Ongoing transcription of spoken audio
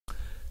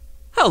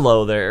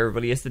Hello there,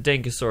 everybody. It's the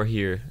Dankosaur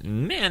here.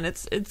 Man,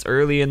 it's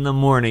early in the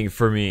morning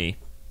for me.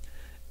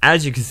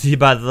 As you can see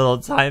by the little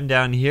time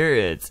down here,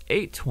 it's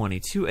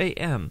 8:22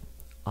 a.m.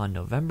 on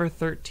November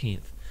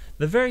 13th,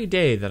 the very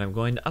day that I'm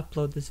going to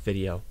upload this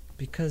video,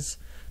 because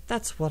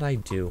that's what I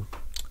do.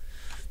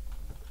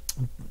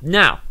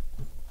 Now,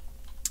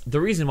 the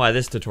reason why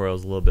this tutorial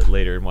is a little bit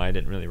later and why I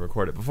didn't really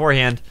record it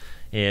beforehand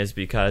is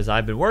because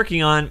I've been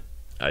working on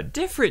a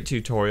different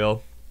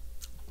tutorial,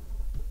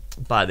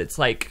 but it's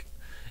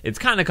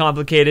kind of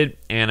complicated,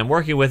 and I'm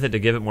working with it to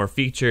give it more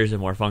features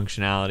and more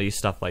functionality,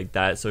 stuff like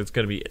that. So it's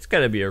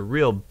gonna be a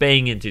real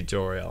banging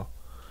tutorial.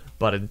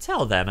 But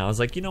until then, I was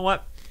like, you know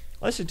what?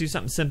 Let's just do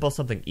something simple,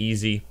 something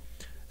easy.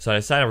 So I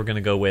decided we're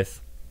gonna go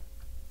with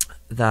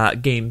the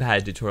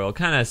gamepad tutorial,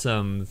 kind of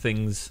some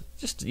things,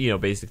 just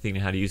basic thing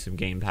on how to use some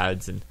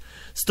gamepads and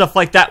stuff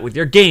like that with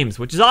your games,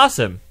 which is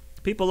awesome.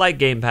 People like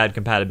gamepad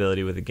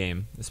compatibility with a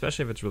game,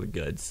 especially if it's really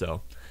good.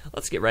 So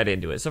let's get right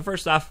into it. So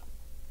first off,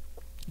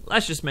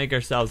 let's just make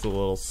ourselves a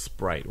little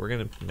sprite. We're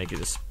gonna make it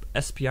a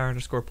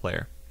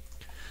SPR_player.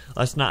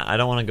 I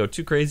don't want to go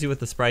too crazy with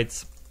the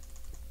sprites.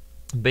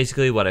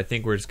 Basically, what I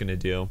think we're just gonna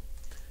do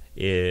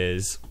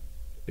is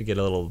we get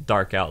a little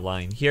dark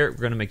outline here. We're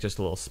gonna make just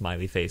a little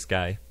smiley face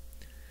guy.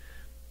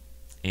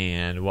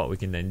 And what we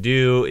can then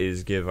do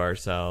is give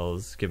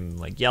him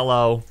like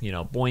yellow,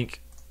 boink,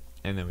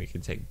 and then we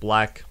can take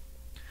black,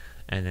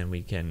 and then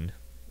we can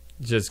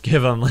just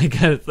give him like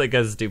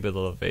a stupid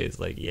little face,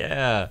 like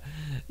yeah,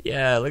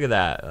 look at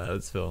that.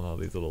 Let's fill in all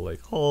these little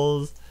like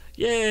holes.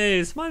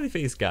 Yay, smiley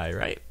face guy,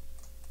 right?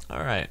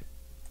 All right,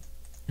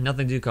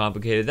 nothing too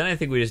complicated. Then I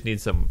think we just need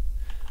some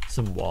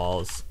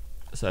walls.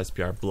 So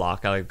SPR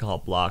block, I like to call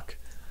it block.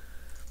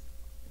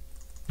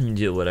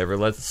 Do whatever.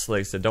 Let's,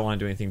 like I said, don't want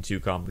to do anything too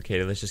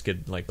complicated. Let's just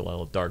get like a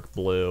little dark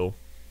blue.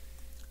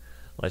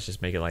 Let's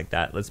just make it like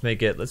that. Let's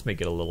make it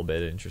a little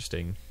bit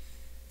interesting.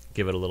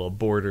 Give it a little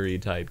bordery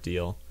type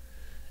deal.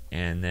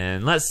 And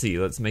then let's see,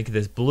 let's make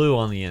this blue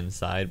on the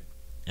inside,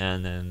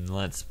 and then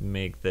let's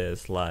make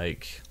this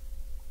like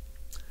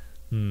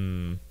I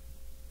don't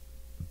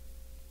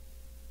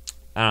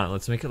know,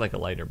 let's make it like a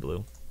lighter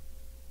blue.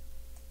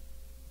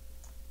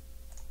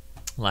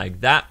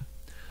 Like that.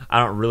 I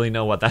don't really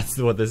know what this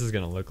is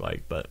gonna look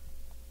like, but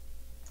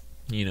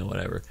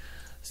whatever.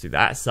 Let's do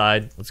that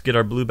side. Let's get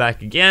our blue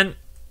back again,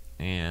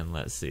 and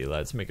let's see,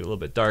 let's make it a little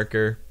bit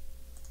darker.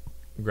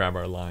 Grab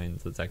our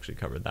lines, let's actually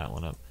cover that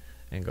one up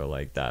and go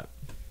like that.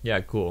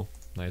 Yeah, cool.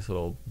 Nice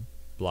little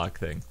block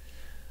thing.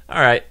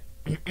 Alright.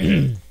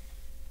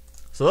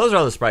 So those are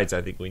all the sprites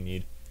I think we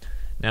need.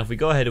 Now if we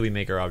go ahead and we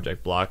make our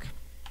object block,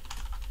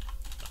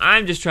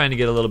 I'm just trying to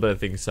get a little bit of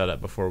things set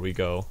up before we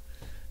go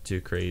too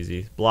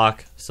crazy.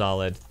 Block,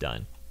 solid,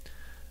 done.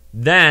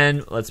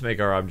 Then let's make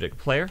our object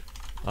player.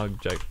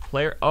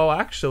 Oh,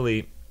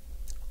 actually,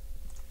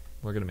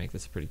 we're gonna make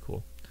this pretty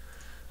cool.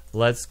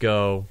 Let's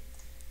go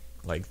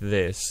like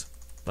this.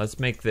 Let's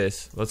make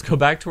this. Let's go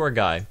back to our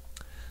guy.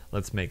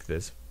 Let's make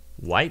this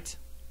white.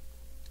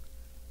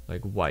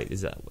 Like white.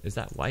 Is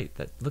that white?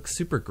 That looks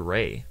super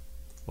gray.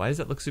 Why does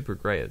that look super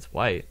gray? It's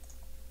white.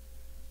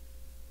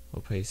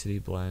 Opacity,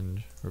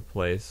 blend,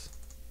 replace.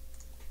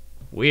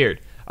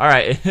 Weird. All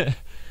right.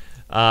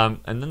 And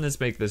then let's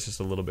make this just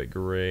a little bit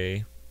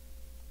gray,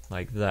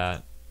 like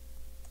that.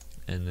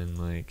 And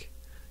then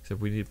except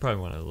we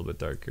probably want it a little bit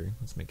darker.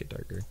 Let's make it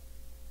darker,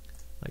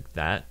 like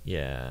that.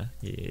 Yeah.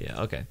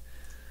 Okay.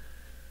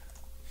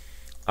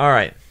 All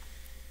right.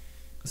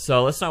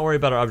 So let's not worry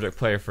about our object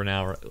player for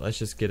now. Let's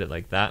just get it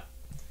like that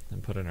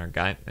and put in our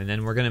guy. And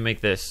then we're gonna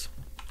make this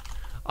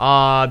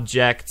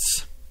object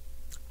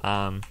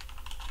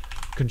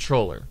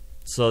controller.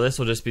 So this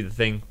will just be the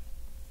thing.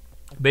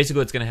 Basically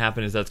what's going to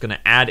happen is that's going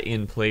to add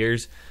in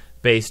players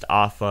based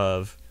off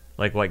of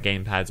like what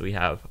gamepads we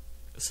have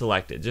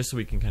selected, just so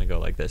we can kind of go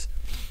like this.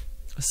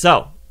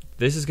 So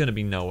this is going to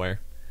be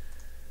nowhere,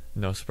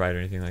 no sprite or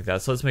anything like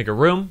that. So let's make a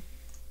room.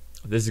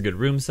 This is a good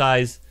room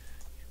size.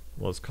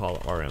 Let's call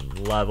it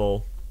RM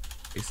level,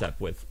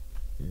 except with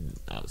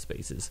out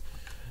spaces.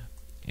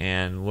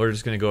 And we're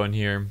just going to go in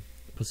here,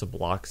 put some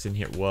blocks in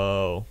here.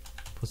 Whoa,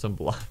 put some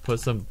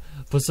blocks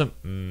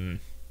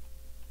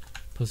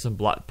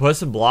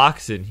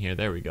in here.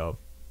 There we go.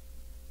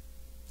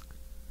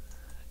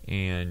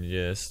 And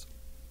I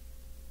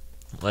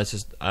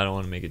don't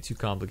want to make it too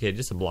complicated.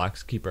 Just some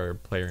blocks, keep our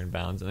player in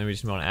bounds, and then we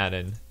just want to add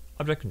in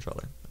object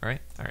controller. All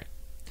right.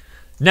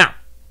 Now,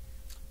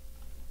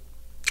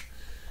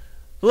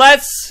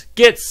 let's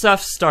get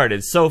stuff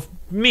started. So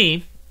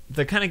me,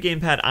 the kind of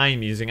gamepad I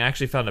am using, I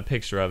actually found a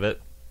picture of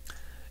it.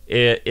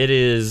 It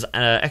is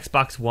an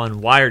Xbox One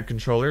wired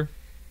controller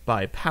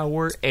by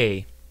Power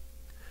A.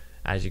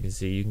 As you can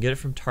see, you can get it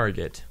from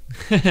Target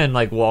and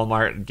like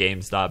Walmart and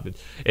GameStop.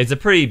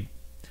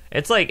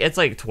 It's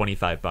like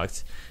 25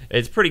 bucks.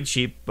 It's pretty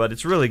cheap, but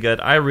it's really good.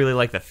 I really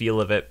like the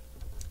feel of it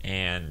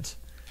and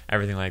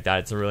everything like that.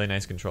 It's a really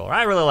nice controller.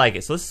 I really like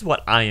it. So this is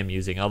what I am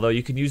using. Although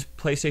you can use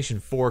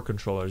PlayStation 4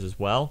 controllers as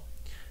well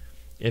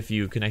if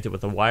you connect it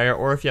with a wire,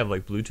 or if you have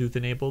like Bluetooth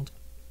enabled.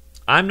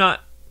 I'm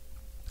not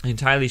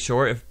entirely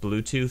sure if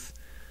Bluetooth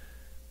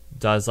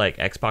does like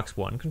Xbox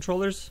One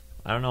controllers.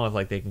 I don't know if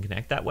like they can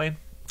connect that way.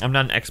 I'm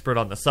not an expert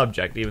on the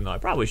subject, even though I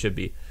probably should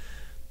be.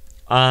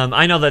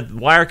 I know that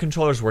wire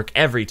controllers work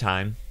every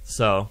time,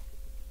 so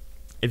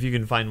if you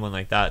can find one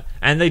like that.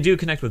 And they do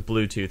connect with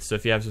Bluetooth, so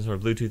if you have some sort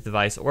of Bluetooth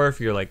device, or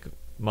if you're like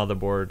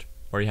motherboard,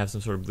 or you have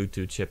some sort of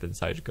Bluetooth chip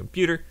inside your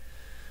computer,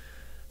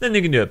 then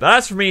you can do it. But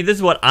as for me, this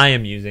is what I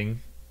am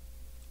using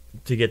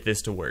to get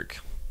this to work.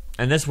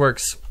 And this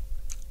works.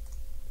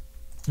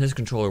 This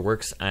controller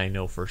works, I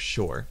know for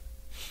sure.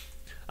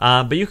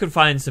 But you can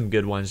find some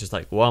good ones, just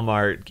like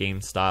Walmart,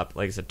 GameStop,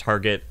 like I said,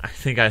 Target. I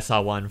think I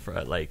saw one for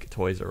at like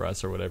Toys R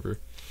Us or whatever.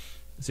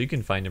 So you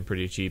can find them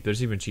pretty cheap.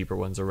 There's even cheaper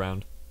ones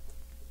around.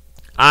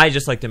 I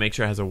just like to make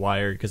sure it has a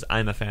wire because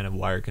I'm a fan of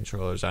wire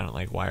controllers. I don't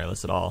like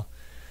wireless at all.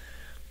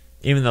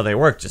 Even though they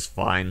work just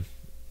fine.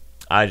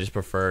 I just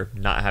prefer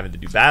not having to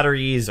do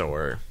batteries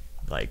or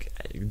like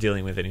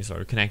dealing with any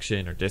sort of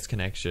connection or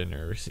disconnection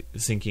or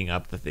syncing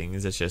up the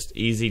things. It's just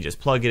easy.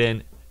 Just plug it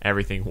in.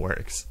 Everything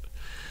works.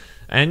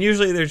 And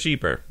usually they're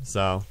cheaper,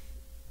 so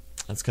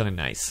that's kind of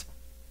nice.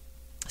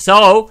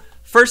 So,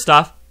 first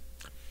off,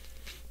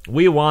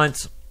 we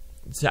want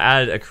to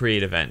add a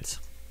create event.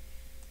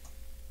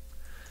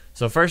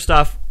 So first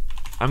off,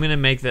 I'm going to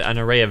make an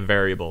array of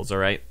variables,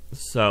 alright?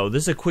 So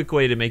this is a quick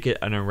way to make it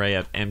an array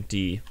of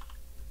empty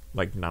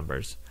like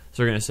numbers.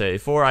 So we're going to say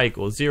for I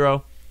equals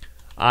 0,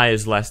 I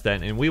is less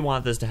than, and we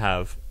want this to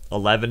have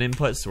 11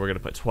 inputs, so we're going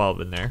to put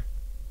 12 in there.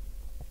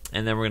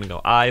 And then we're going to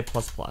go I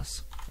plus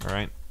plus,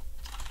 alright?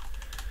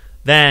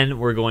 Then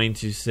we're going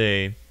to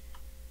say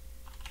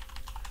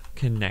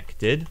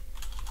connected.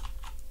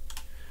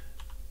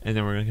 And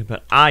then we're going to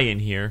put I in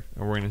here,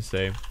 and we're going to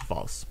say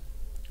false.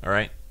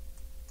 Alright?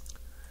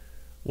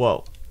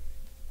 Whoa.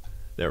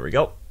 There we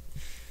go.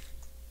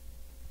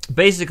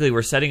 Basically,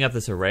 we're setting up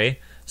this array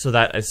so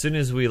that as soon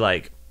as we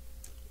like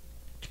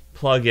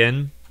plug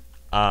in,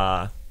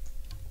 like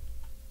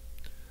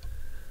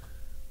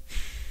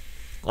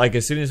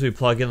as soon as we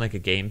plug in like a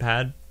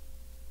gamepad,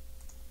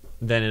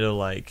 then it'll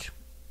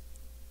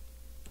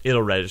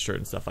register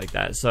and stuff like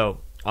that. So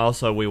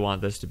also we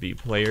want this to be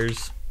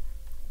players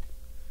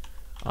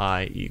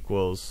I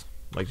equals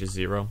like just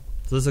 0.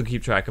 So this will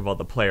keep track of all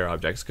the player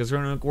objects because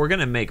we're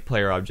gonna make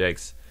player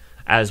objects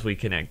as we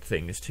connect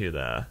things to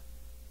the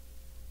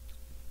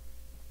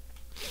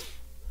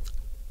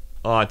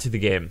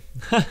game.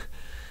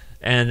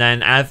 and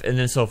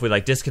then so if we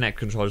like disconnect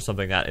controllers or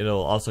something like that,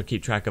 it'll also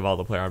keep track of all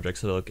the player objects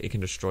so it can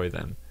destroy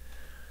them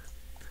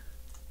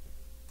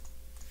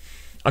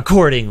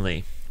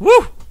accordingly.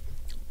 Woo!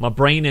 My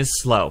brain is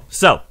slow.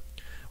 So,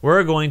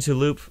 we're going to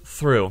loop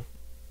through.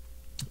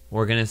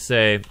 We're going to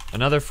say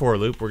another for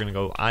loop. We're going to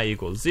go I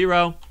equals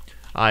 0.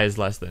 I is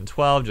less than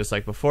 12, just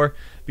like before.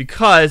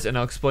 Because, and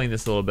I'll explain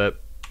this a little bit,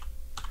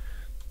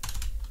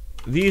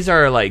 these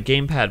are like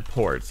gamepad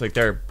ports. Like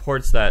they're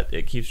ports that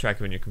it keeps track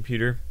of in your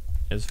computer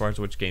as far as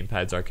which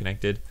gamepads are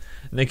connected.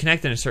 And they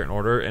connect in a certain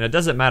order, and it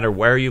doesn't matter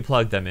where you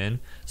plug them in.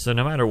 So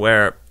no matter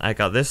where, I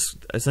got this,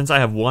 since I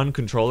have one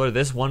controller,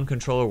 this one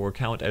controller will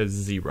count as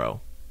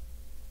 0.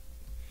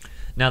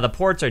 Now the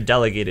ports are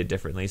delegated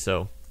differently,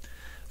 so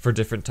for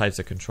different types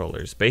of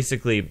controllers.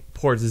 Basically,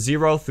 ports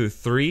 0 through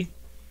 3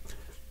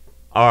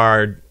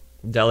 are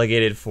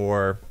delegated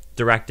for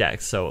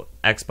DirectX, so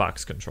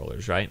Xbox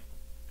controllers, right?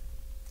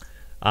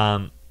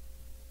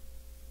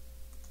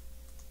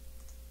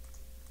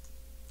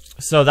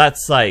 So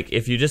that's like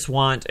if you just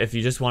want it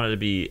to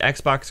be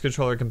Xbox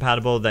controller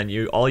compatible,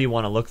 then all you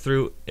want to look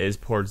through is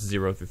ports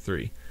 0 through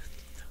 3.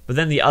 But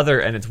then the other,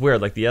 and it's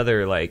weird, like the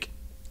other like,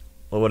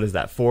 well, what is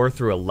that, 4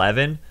 through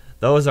 11?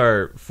 Those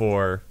are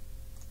for,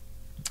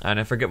 and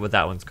I forget what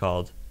that one's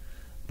called,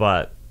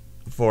 but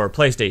for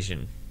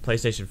PlayStation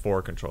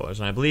 4 controllers.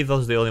 And I believe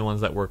those are the only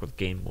ones that work with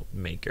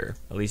Gamemaker,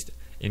 at least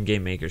in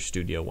Gamemaker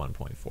Studio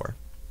 1.4.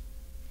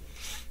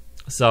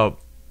 So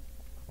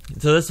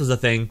this was a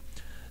thing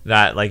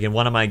that, like, in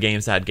one of my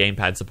games that had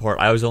gamepad support,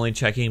 I was only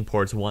checking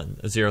ports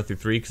 0 through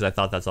 3 because I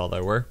thought that's all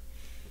there were.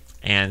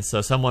 And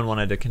so someone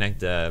wanted to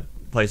connect a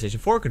PlayStation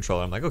 4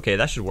 controller. I'm like, okay,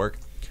 that should work.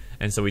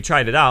 And so we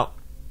tried it out,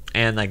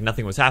 and like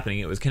nothing was happening.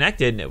 It was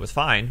connected and it was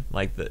fine,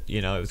 like it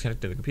was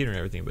connected to the computer and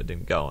everything, but it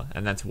didn't go,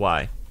 and that's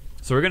why.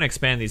 So we're gonna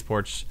expand these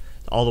ports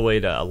all the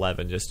way to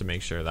 11 just to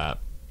make sure that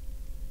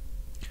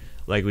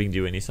like we can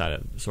do any sort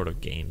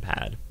of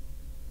gamepad.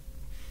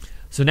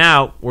 So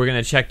now we're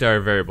gonna check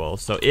our variable.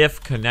 So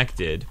if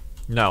connected,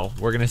 no,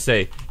 we're gonna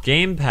say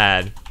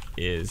gamepad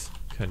is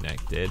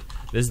connected.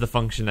 This is the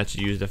function that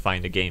you use to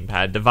find a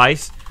gamepad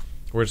device.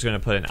 We're just gonna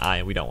put an I,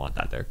 and we don't want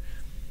that there.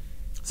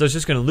 So it's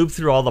just going to loop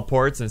through all the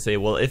ports and say,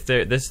 well, if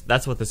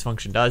that's what this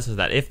function does, is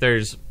that if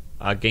there's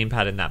a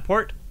gamepad in that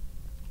port,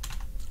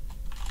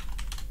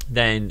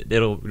 then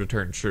it'll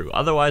return true.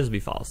 Otherwise, it'll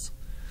be false.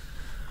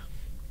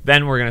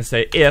 Then we're going to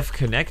say if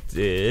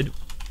connected,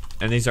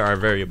 and these are our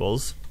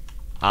variables,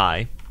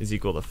 I is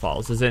equal to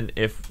false. As in,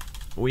 if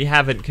we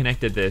haven't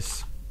connected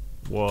this,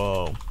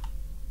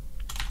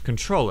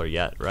 controller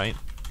yet, right?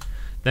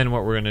 Then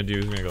what we're going to do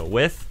is we're going to go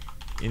with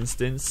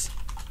instance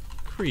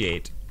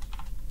create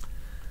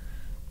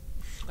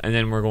And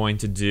then we're going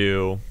to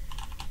do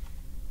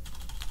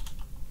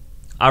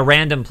a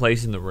random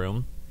place in the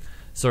room.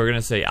 So we're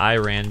going to say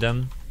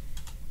iRandom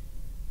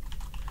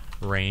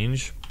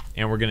range.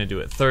 And we're going to do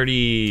it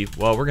 30.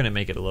 Well, we're going to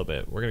make it a little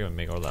bit. We're going to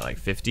make all that like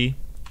 50.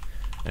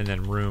 And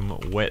then room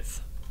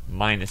width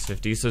minus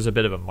 50. So there's a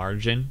bit of a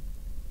margin.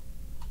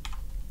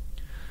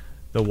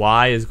 The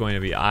Y is going to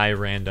be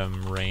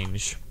iRandom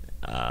range.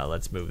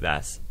 Let's move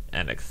that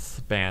and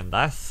expand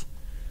that.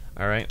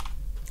 Alright.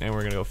 And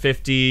we're going to go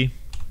 50.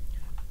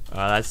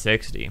 That's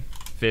 60.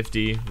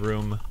 50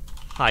 room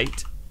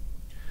height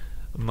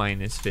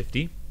minus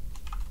 50.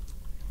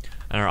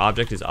 And our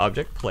object is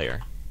object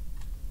player.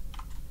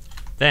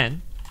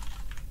 Then,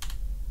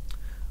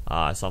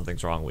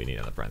 something's wrong, we need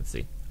another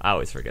parenthesis. I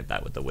always forget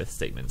that with the with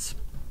statements.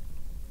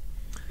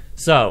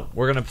 So,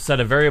 we're going to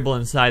set a variable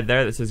inside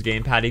there that says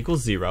gamepad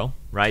equals 0,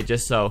 right?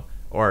 Just so,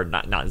 or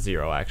not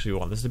 0, actually, we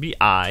want this to be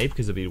I,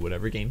 because it'll be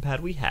whatever gamepad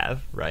we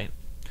have, right?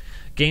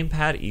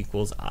 Gamepad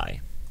equals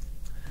I.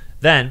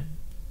 Then,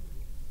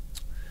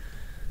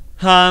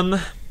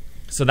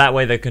 so that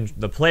way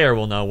the player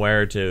will know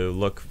where to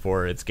look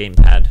for its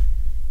gamepad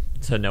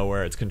to know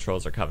where its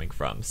controls are coming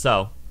from.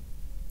 So,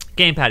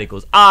 gamepad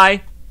equals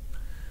I.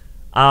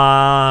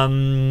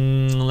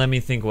 Let me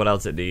think what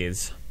else it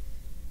needs.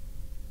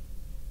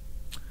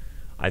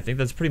 I think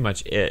that's pretty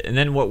much it. And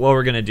then what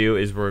we're going to do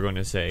is we're going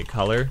to say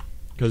color,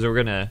 because we're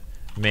going to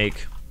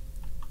make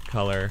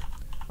color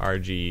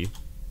RGB.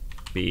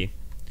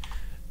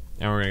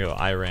 And we're going to go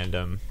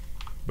iRandom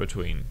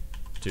between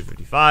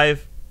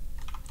 255.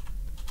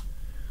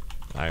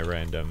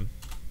 iRandom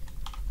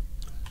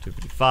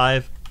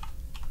 255.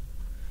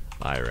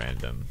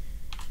 iRandom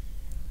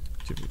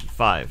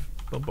 255.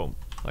 Boom, boom.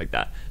 Like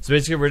that. So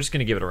basically, we're just going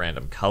to give it a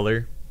random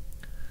color.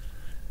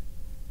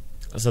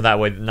 So that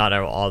way, not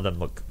all of them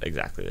look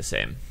exactly the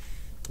same.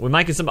 We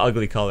might get some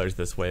ugly colors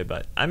this way,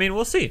 but I mean,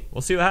 we'll see.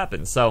 We'll see what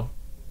happens. So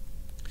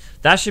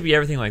that should be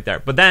everything like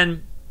that. But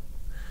then,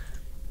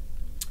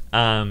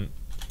 we're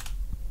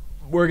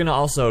going to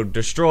also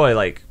destroy,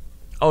 like,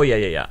 oh,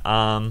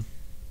 yeah.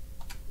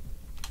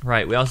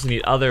 Right, we also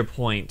need other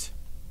point.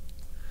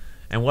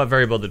 And what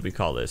variable did we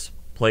call this?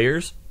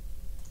 Players?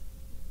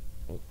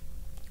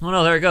 Oh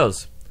no, there it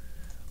goes.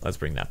 Let's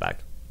bring that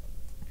back.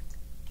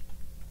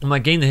 I'm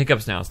like getting the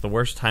hiccups now. It's the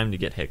worst time to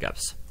get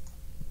hiccups.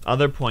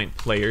 Other point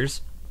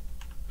players.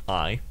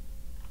 I.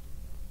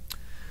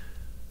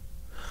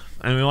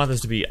 And we want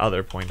this to be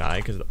other point I,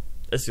 because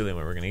that's the only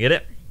way we're going to get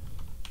it.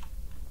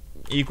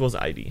 Equals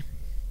ID.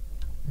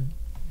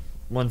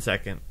 1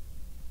 second.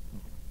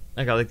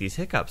 I got like these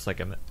hiccups like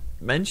I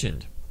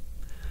mentioned.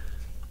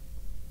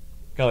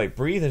 Gotta like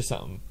breathe or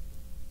something.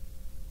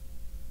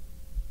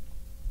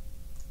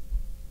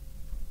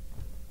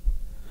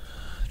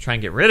 Try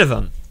and get rid of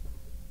them.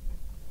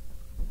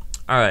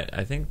 Alright,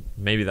 I think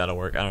maybe that'll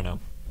work. I don't know.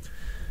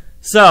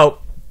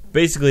 So,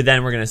 basically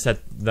then we're going to set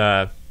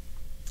that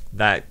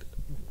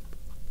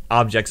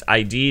object's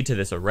ID to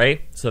this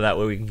array, so that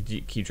way we can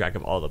keep track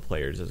of all the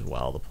players as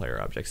well, the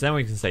player objects. Then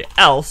we can say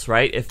else,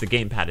 right, if the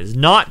gamepad is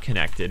not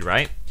connected,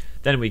 right?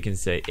 Then we can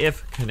say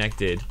if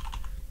connected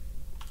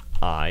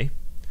I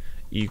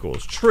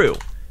equals true.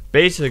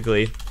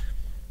 Basically,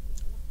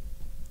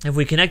 if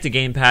we connect a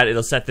gamepad,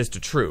 it'll set this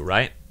to true,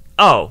 right?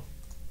 Oh,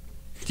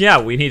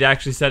 yeah, we need to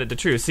actually set it to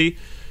true. See,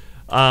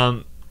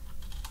 so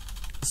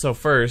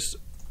first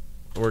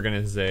we're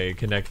gonna say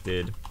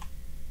connected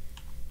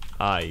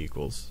I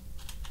equals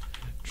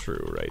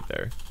true right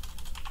there.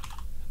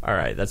 All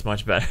right, that's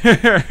much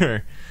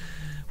better.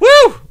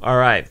 Woo! All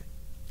right,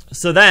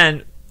 so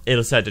then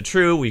it'll set to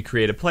true. We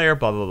create a player,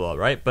 blah blah blah,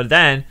 right? But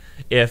then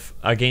if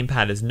a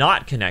gamepad is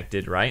not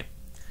connected, right?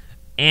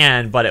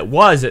 But it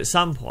was at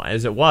some point,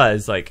 as it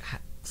was like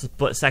a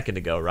split second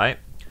ago, right?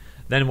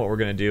 Then what we're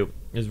going to do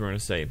is we're going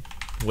to say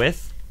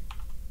with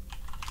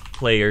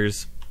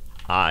players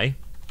I,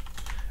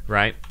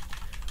 right?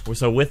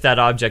 So with that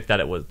object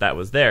that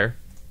was there,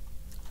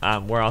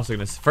 we're also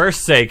going to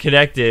first say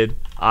connected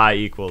I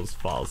equals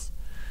false.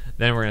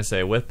 Then we're going to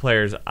say with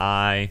players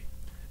I,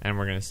 and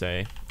we're going to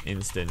say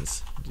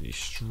instance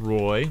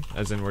destroy,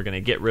 as in we're going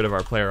to get rid of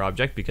our player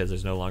object because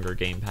there's no longer a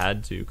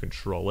gamepad to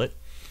control it.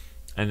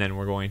 And then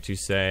we're going to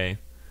say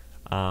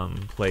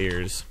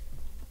players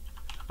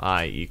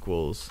I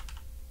equals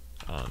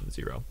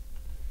 0.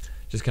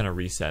 Just kind of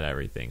reset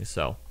everything.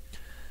 So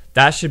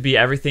that should be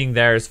everything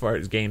there as far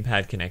as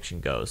gamepad connection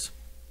goes.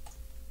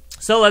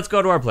 So let's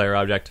go to our player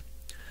object.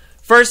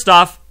 First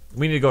off,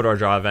 we need to go to our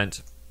draw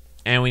event,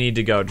 and we need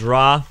to go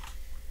draw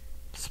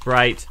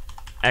sprite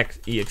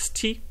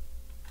ext.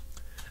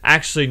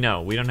 Actually,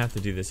 no, we don't have to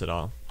do this at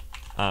all.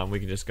 We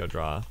can just go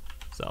draw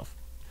self.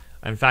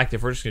 In fact,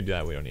 if we're just gonna do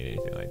that, we don't need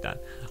anything like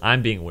that.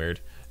 I'm being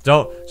weird.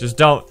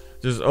 Just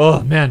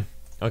oh man.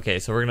 Okay,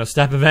 so we're gonna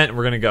step event, and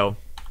we're gonna go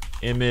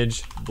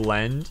image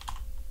blend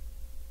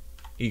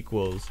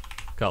equals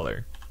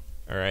color.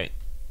 All right.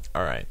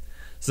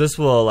 So this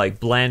will like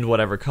blend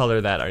whatever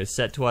color that is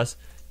set to us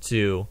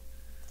to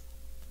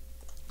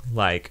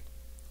like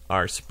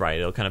our sprite.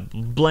 It'll kind of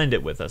blend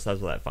it with us.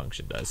 That's what that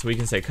function does. So we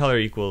can say color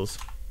equals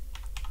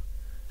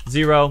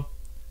 0.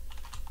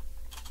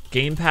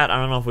 Gamepad, I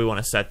don't know if we want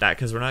to set that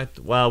because we're not,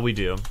 well, we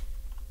do.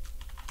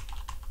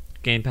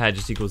 Gamepad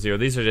just equals 0.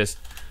 These are just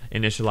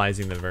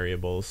initializing the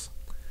variables.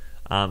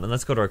 And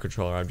let's go to our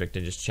controller object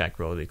and just check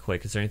really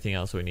quick. Is there anything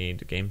else we need?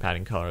 Gamepad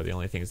and color are the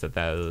only things that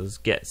those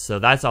get. So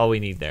that's all we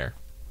need there.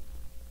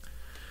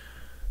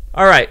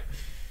 Alright,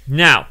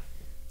 now,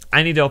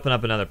 I need to open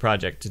up another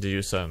project to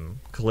do some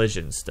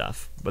collision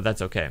stuff, but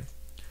that's okay.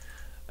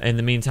 In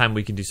the meantime,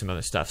 we can do some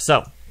other stuff.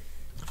 So,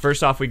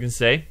 first off, we can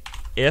say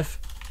if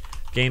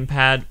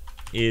gamepad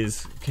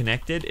is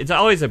connected. It's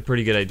always a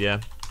pretty good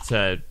idea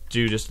to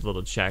do just a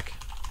little check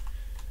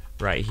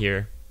right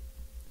here,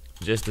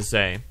 just to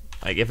say,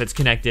 like, if it's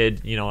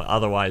connected, you know,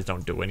 otherwise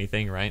don't do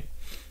anything, right?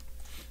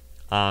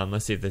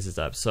 Let's see if this is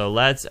up. So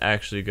let's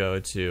actually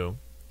go to,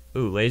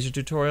 laser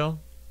tutorial.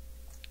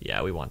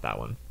 Yeah, we want that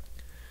one.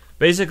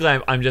 Basically,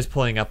 I'm just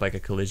pulling up like a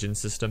collision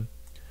system,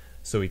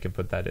 so we can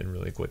put that in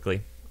really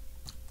quickly.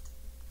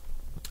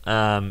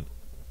 But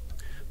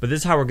this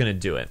is how we're going to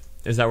do it,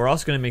 is that we're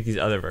also going to make these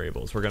other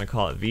variables. We're going to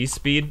call it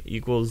vSpeed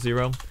equals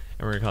 0, and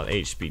we're going to call it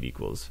hSpeed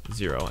equals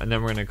 0. And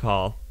then we're going to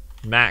call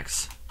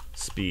max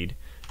speed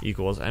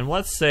equals, and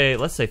let's say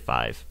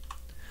 5.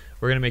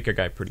 We're going to make our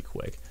guy pretty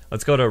quick.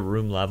 Let's go to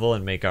room level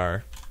and make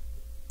our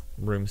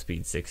room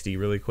speed 60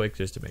 really quick,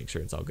 just to make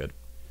sure it's all good.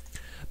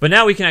 But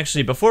now we can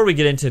actually, before we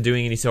get into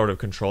doing any sort of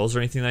controls or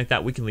anything like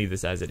that, we can leave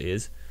this as it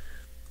is.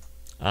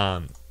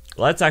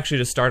 Let's actually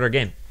just start our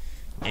game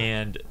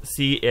and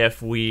see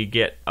if we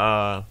get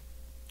an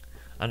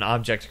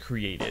object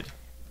created.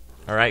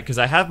 Alright, because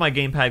I have my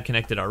gamepad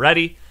connected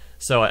already,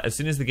 so as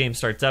soon as the game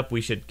starts up,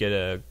 we should get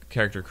a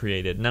character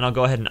created. And then I'll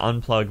go ahead and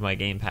unplug my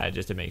gamepad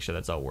just to make sure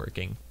that's all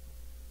working.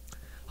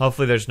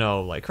 Hopefully there's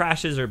no like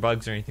crashes or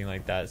bugs or anything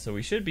like that, so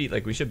we should be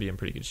in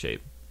pretty good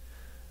shape.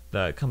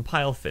 The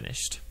compile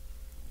finished.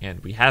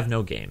 And we have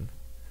no game.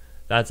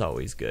 That's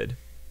always good.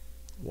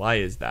 Why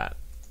is that?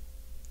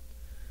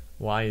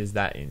 Why is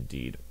that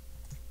indeed?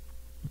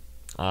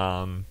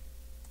 Like,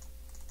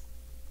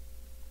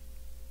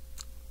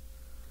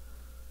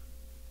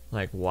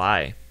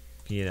 why?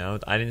 You know,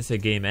 I didn't say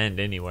game end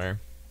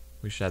anywhere.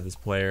 We should have this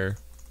player.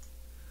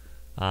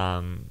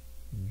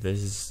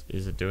 This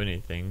isn't doing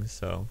anything,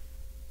 so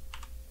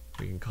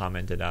we can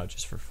comment it out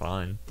just for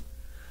fun.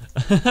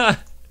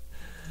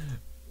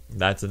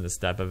 That's in the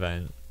step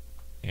event.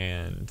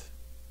 And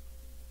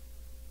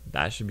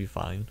that should be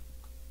fine.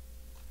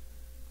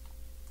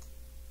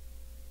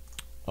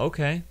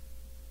 Okay.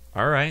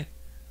 Alright.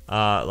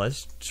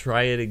 Let's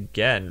try it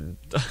again.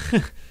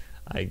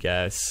 I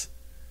guess.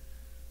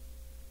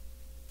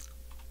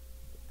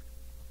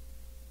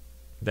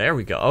 There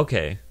we go.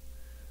 Okay.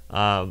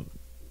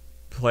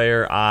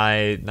 Player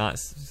I not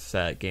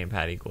set,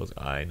 gamepad equals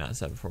I not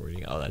set before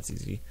reading. Oh, that's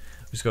easy.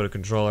 Just go to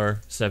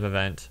controller, step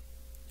event,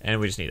 and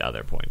we just need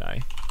other point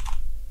I.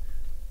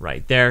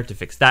 Right there to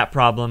fix that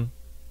problem.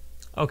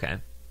 Okay.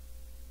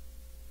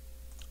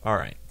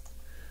 Alright.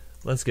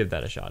 Let's give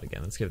that a shot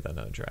again. Let's give that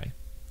another try.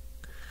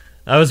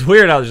 That was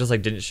weird. I was just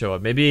like, didn't show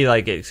up. Maybe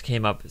like it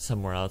came up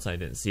somewhere else and I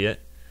didn't see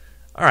it.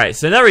 Alright,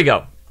 so there we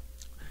go.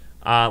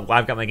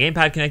 I've got my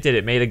gamepad connected.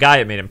 It made a guy.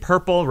 It made him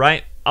purple,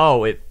 right?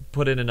 Oh, it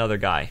put in another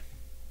guy.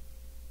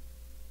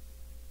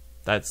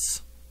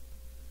 That's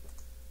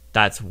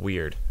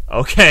weird.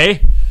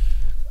 Okay.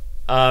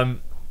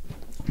 I'm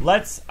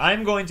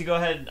going to go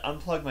ahead and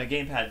unplug my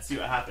gamepad and see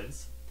what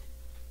happens.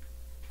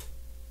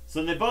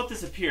 So they both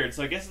disappeared,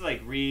 so I guess it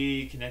like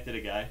reconnected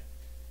a guy.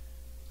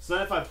 So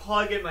then if I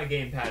plug in my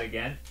gamepad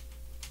again,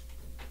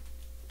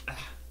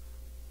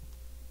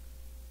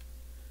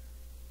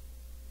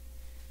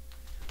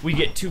 we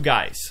get 2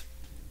 guys.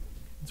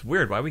 It's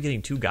weird. Why are we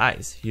getting 2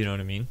 guys? You know what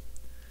I mean?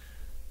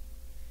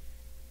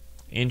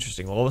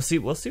 Interesting. Well, we'll see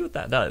what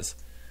that does.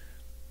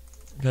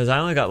 Because I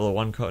only got the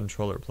one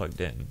controller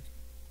plugged in.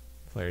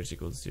 Players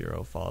equals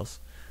 0, false,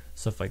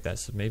 stuff like that.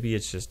 So maybe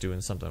it's just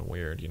doing something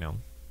weird, you know.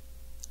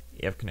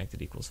 If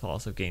connected equals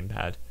false, so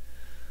gamepad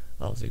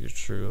else equals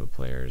true,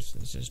 players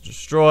is just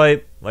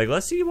destroy. Like,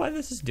 let's see why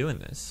this is doing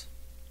this.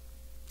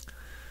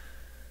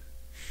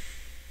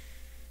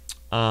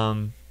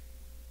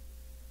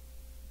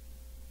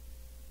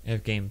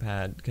 If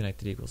gamepad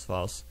connected equals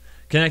false,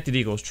 connected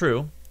equals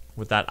true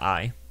with that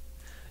I.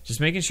 Just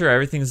making sure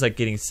everything's like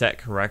getting set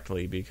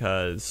correctly,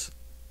 because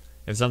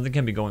if something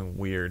can be going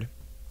weird,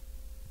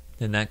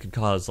 then that could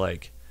cause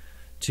like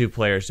 2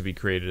 players to be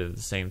created at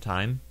the same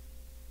time.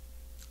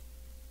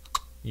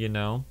 You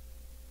know?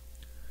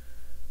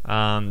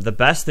 The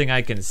best thing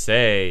I can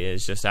say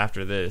is just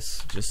after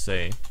this, just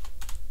say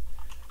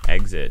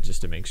exit,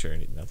 just to make sure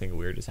nothing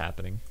weird is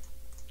happening.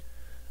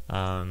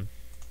 I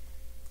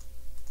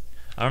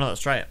don't know,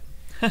 let's try it.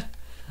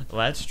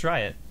 Let's try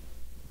it.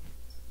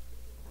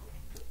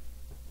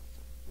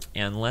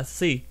 And let's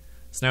see.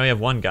 So now we have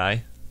 1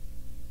 guy.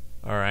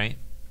 Alright.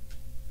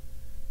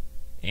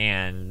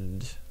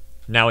 And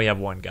now we have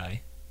 1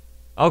 guy.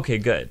 Okay,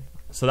 good.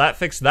 So that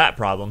fixed that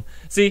problem.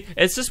 See,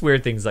 it's just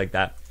weird things like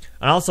that.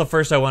 And also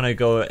first I want to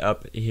go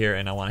up here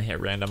and I want to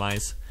hit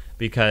randomize,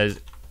 because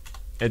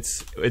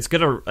it's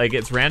gonna, like,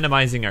 it's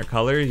randomizing our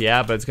colors,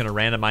 yeah, but it's gonna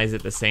randomize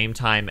at the same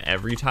time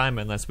every time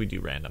unless we do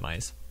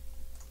randomize.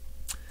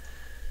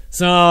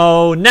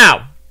 So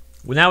now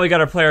we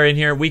got our player in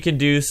here, we can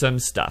do some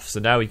stuff. So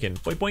now we can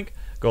boink boink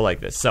go like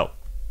this. So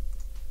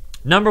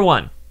number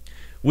one,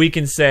 we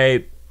can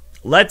say,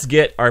 let's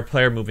get our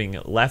player moving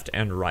left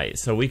and right.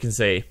 So we can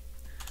say,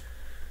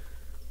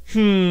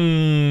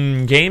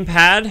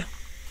 gamepad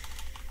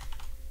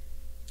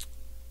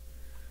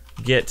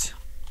get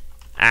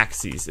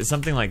axes. It's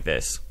something like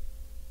this.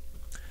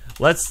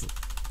 Let's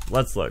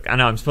look. I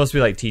know I'm supposed to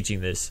be like teaching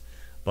this,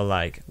 but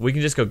like we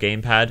can just go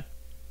gamepad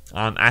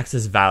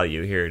axis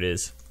value. Here it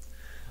is.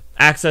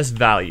 Access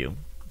value.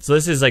 So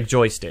this is like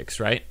joysticks,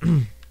 right?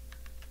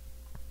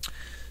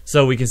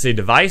 So we can say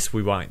device,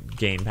 we want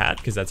gamepad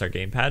because that's our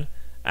gamepad.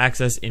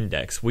 Access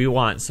index. We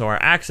want, so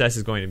our access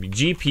is going to be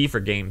GP for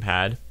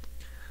gamepad.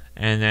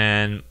 And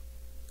then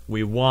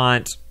we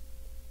want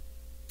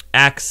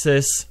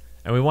axis,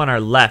 and we want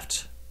our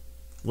left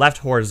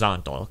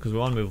horizontal because we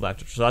want to move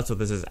left. So that's what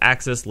this is,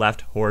 axis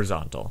left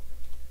horizontal.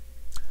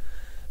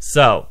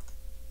 So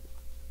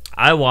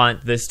I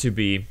want this to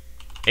be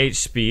h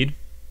speed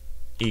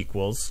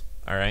equals,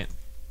 all right,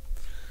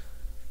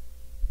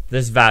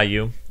 this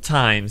value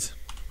times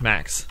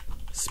max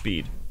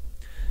speed.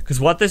 Because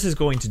what this is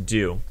going to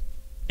do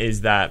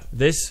is that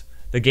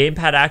the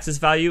gamepad axis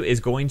value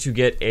is going to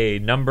get a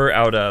number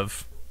out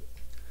of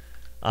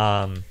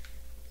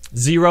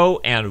 0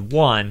 and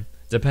 1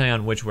 depending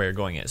on which way you're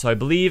going it. So I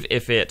believe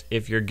if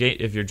your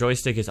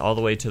joystick is all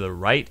the way to the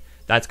right,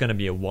 that's going to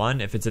be a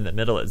 1. If it's in the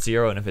middle, it's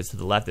 0, and if it's to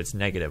the left, it's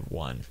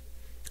 -1.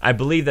 I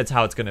believe that's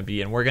how it's going to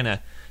be, and we're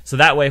gonna, so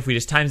that way if we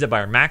just times it by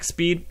our max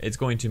speed, it's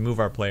going to move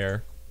our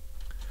player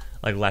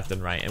like left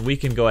and right. And we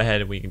can go ahead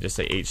and we can just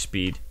say h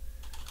speed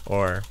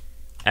or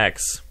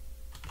x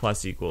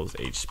plus equals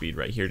h speed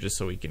right here, just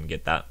so we can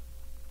get that.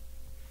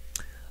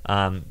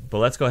 But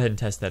let's go ahead and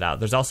test that out.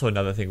 There's also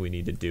another thing we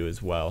need to do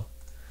as well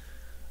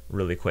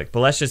really quick,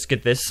 but let's just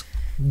get this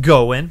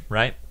going,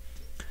 right?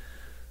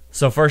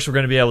 So first we're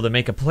going to be able to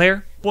make a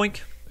player,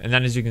 boink, and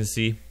then as you can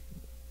see,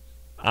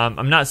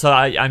 I'm not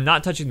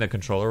touching the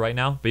controller right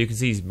now, but you can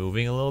see he's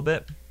moving a little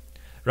bit,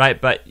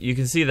 right? But you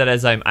can see that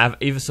as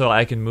even so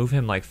I can move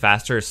him like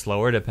faster or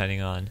slower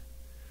depending on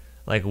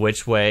like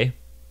which way,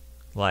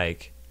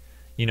 like,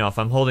 you know, if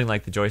I'm holding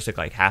like the joystick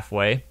like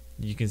halfway,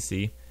 you can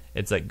see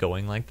it's like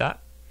going like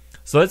that.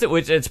 So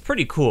it's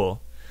pretty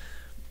cool.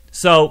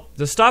 So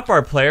to stop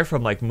our player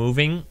from like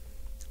moving,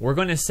 we're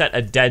going to set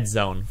a dead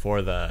zone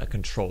for the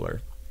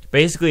controller.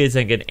 Basically, it's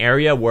like an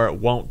area where it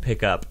won't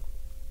pick up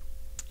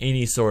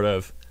any sort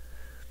of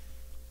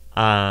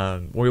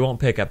we won't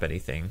pick up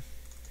anything.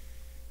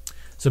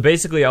 So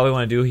basically all we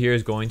want to do here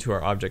is go into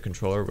our object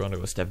controller. We're going to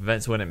go step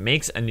event. So when it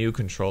makes a new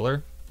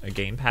controller, a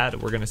gamepad,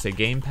 we're going to say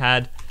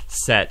gamepad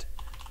set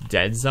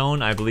dead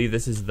zone. I believe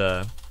this is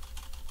the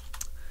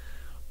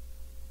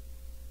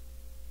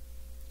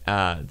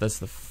that's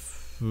the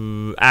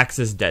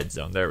axis dead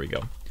zone. There we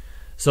go.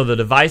 So the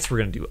device, we're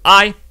going to do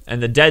I,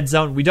 and the dead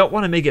zone, we don't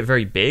want to make it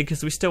very big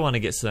because we still want to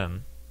get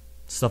some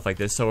stuff like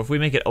this. So if we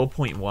make it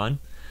 0.1,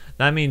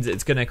 that means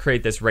it's going to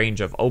create this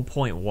range of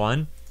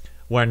 0.1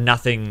 where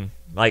nothing,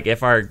 like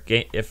if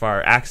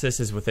our axis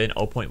is within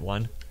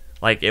 0.1,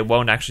 like it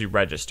won't actually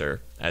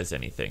register as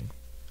anything.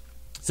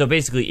 So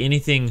basically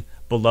anything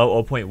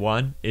below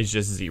 0.1 is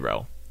just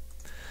 0,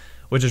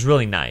 which is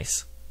really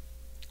nice.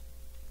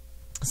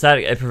 So that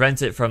it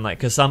prevents it from like,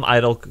 because some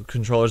idle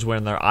controllers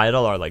when they're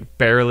idle are like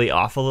barely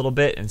off a little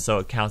bit, and so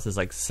it counts as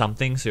like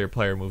something, so your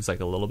player moves like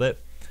a little bit.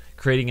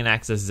 Creating an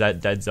axis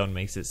dead zone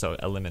makes it so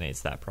it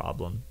eliminates that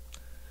problem.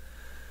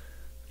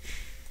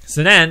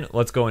 So then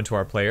let's go into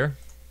our player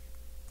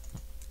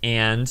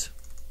and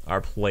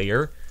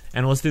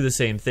let's do the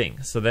same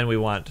thing. So then we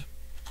want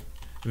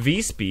v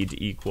speed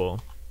to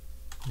equal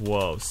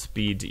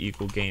speed to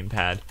equal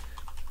gamepad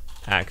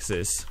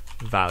axis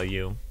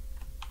value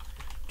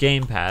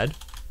gamepad,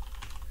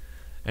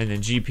 and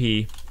then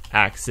GP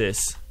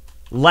axis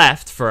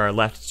left for our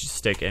left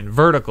stick and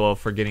vertical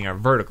for getting our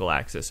vertical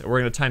axis. And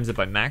we're going to times it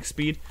by max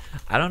speed.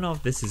 I don't know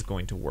if this is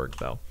going to work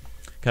though,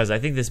 because I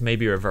think this may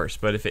be reversed,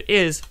 but if it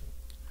is,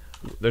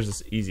 there's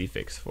this easy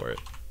fix for it.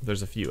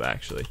 There's a few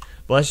actually,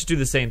 but let's just do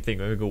the same thing.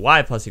 We're going to go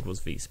y plus equals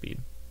v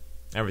speed,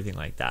 everything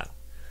like that.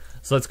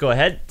 So let's go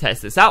ahead,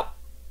 test this out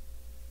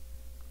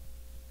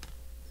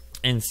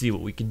and see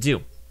what we can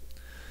do.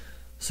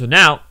 So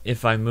now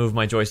if I move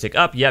my joystick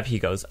up, yep, he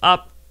goes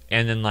up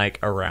and then like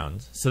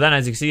around. So then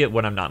as you see it,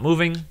 when I'm not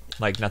moving,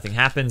 like nothing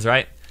happens,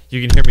 right?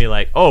 You can hear me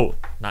like, oh,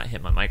 not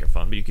hit my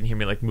microphone, but you can hear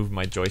me like move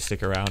my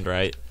joystick around,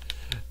 right?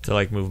 To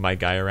like move my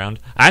guy around.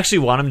 I actually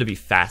want him to be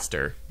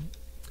faster.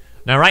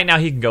 Now right now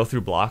he can go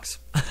through blocks,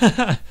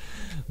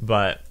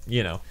 but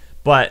you know,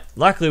 but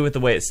luckily with the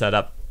way it's set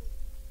up,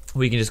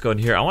 we can just go in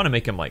here. I want to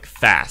make him like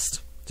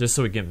fast, just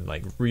so we can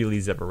like really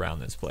zip around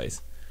this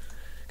place.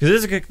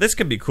 Because this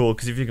could be cool,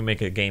 because if you can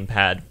make a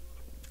gamepad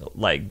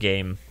like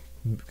game,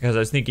 because I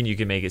was thinking you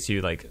can make it so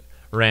you like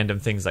random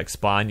things like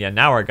spawn. Yeah,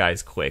 now our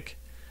guy's quick,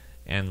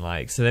 And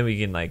like, so then we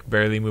can like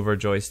barely move our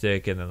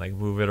joystick and then like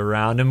move it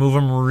around and move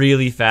them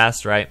really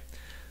fast, right?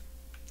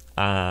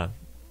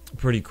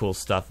 Pretty cool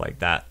stuff like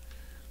that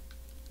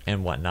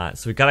and whatnot.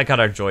 So we kind of got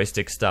our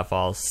joystick stuff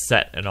all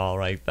set and all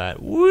like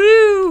that.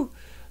 Woo!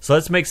 So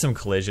let's make some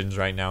collisions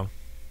right now.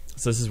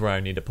 So this is where I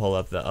need to pull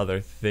up the other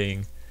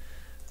thing,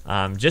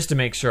 just to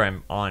make sure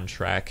I'm on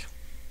track.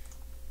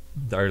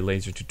 Our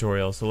laser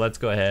tutorial. So let's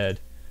go ahead.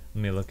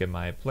 Let me look at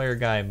my player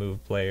guide,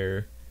 move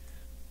player.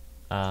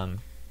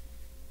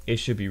 It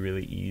should be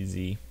really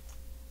easy.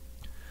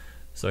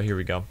 So here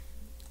we go.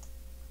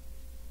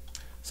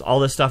 So all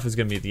this stuff is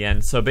going to be at the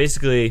end. So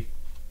basically,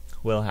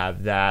 we'll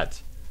have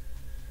that.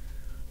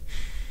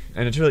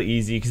 And it's really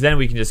easy, because then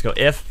we can just go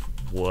if,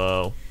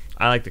 whoa.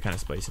 I like to kind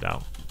of space it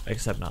out,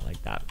 except not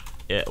like that.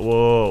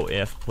 Whoa,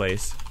 if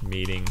place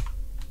meeting.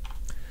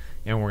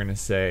 And we're going to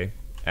say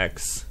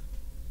x.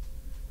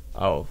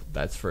 Oh,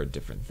 that's for a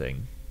different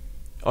thing.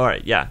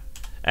 Alright, yeah.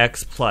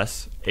 X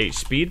plus h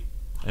speed.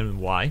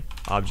 And y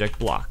object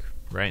block,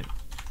 right?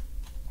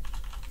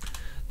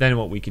 Then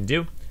what we can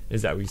do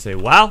is that we say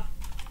while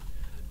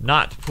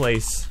not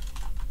place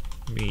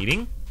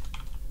meeting,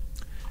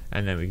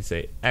 and then we can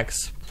say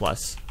x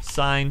plus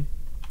sign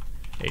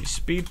h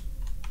speed,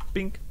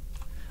 bink,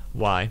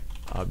 y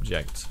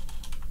object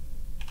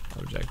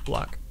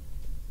block,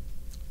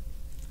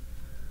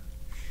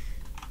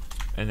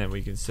 and then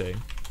we can say,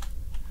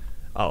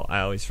 oh, I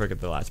always forget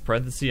the last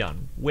parenthesis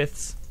on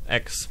widths,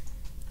 x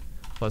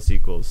plus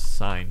equals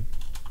sign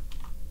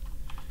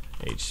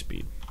h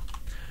speed.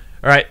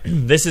 Alright,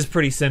 this is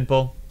pretty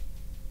simple.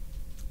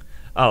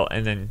 Oh,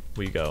 and then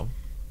we go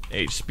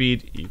h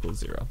speed equals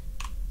 0.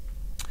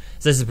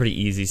 So this is pretty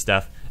easy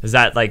stuff. Is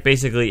that like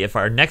basically if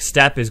our next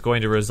step is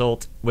going to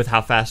result with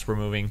how fast we're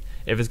moving,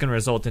 if it's going to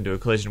result into a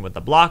collision with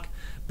the block,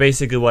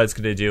 basically what it's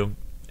going to do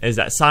is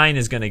that sign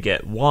is going to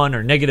get 1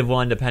 or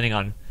 -1 depending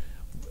on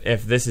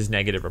if this is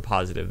negative or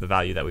positive, the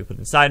value that we put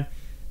inside.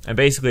 And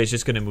basically, it's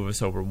just going to move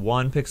us over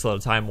 1 pixel at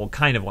a time. Well,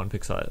 kind of 1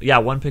 pixel. Yeah,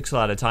 1 pixel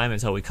at a time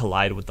until we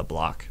collide with the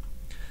block.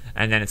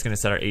 And then it's going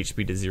to set our h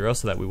speed to 0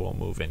 so that we won't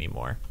move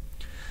anymore.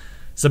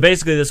 So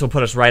basically, this will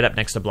put us right up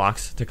next to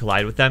blocks to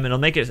collide with them. And it'll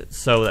make it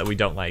so that we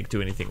don't like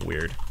do anything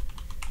weird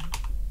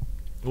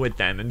with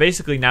them. And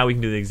basically, now we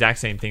can do the exact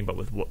same thing, but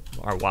with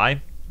our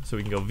y. So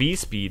we can go v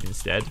speed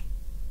instead.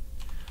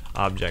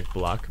 Object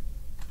block.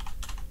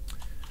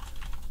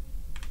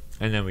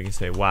 And then we can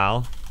say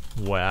while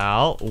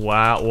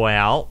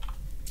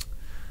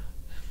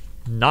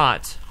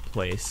not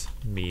place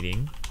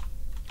meeting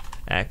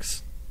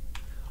x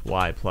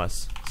y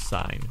plus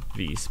sign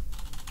v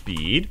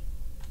speed.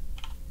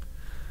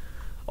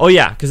 Oh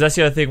yeah, because that's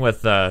the other thing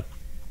with the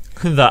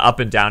up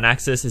and down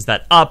axis is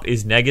that up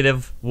is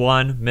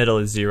 -1, middle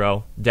is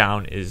 0,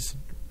 down is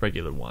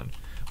regular 1,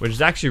 which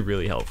is actually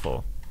really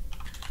helpful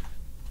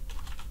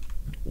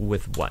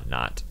with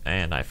whatnot.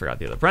 And I forgot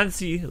the other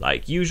parenthesis,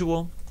 like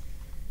usual.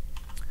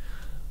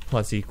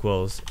 Plus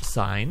equals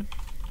sign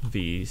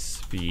v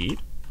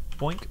speed,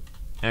 boink,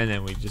 and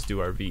then we just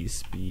do our v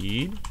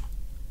speed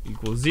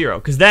equals 0,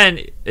 because then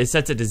it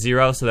sets it to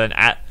 0. So then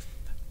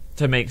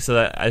so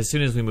that as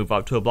soon as we move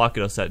up to a block,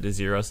 it'll set it to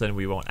 0. So then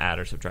we won't add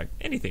or subtract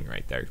anything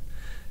right there.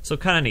 So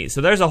kind of neat.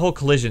 So there's a whole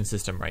collision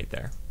system right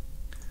there,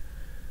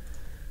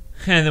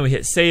 and then we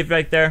hit save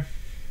right there,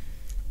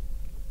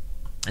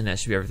 and that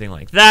should be everything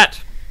like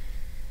that.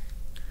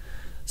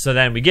 So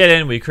then we get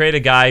in, we create a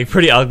guy,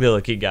 pretty ugly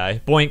looking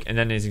guy, boink, and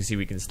then as you can see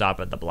we can stop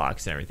at the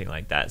blocks and everything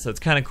like that. So it's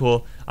kind of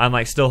cool. I'm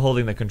like still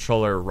holding the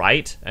controller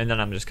right, and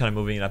then I'm just kind of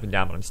moving it up and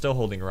down, but I'm still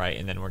holding right,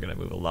 and then we're going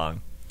to move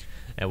along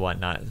and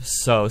whatnot.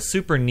 So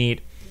super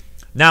neat.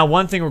 Now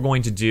one thing we're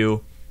going to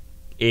do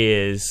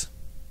is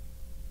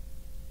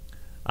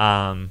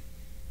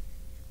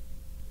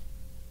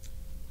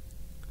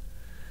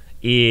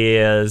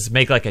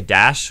make like a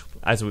dash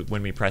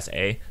when we press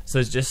A. So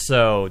it's just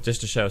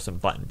to show some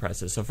button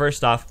presses. So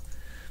first off,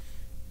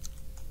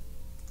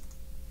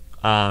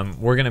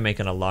 we're gonna make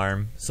an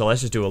alarm. So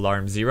let's just do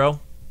alarm 0.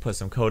 Put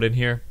some code in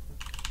here.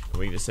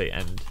 We can just say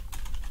end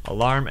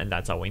alarm, and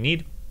that's all we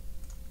need.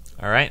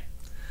 All right.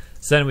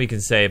 So then we can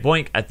say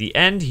boink at the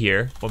end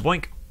here. Well,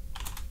 boink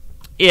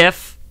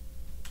if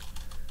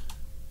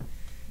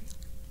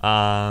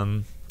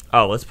oh,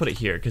 let's put it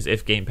here because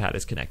if gamepad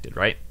is connected,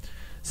 right?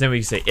 So then we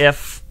can say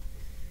if.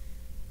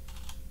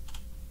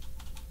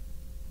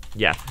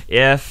 Yeah,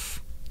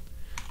 if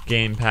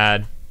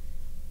gamepad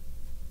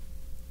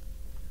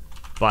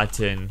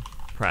button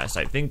pressed.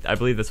 I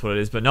believe that's what it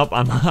is, but nope,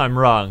 I'm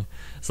wrong.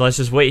 So let's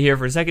just wait here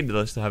for a second to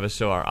let's have us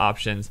show our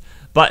options.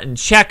 Button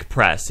check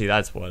press. See,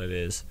 that's what it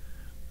is.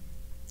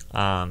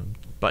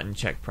 Button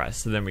check press.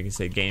 So then we can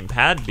say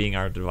gamepad being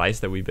our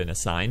device that we've been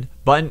assigned.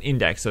 Button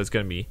index. So it's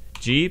going to be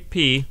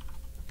GP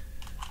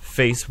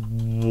face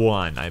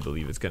 1. I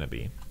believe it's going to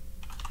be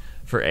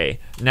for A.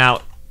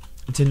 Now,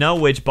 to know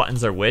which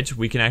buttons are which,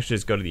 we can actually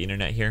just go to the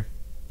internet here,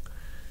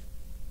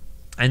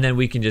 and then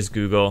we can just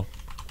Google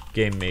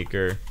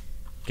Gamemaker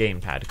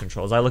gamepad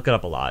controls. I look it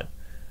up a lot,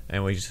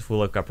 and we'll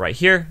look up right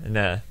here in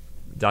the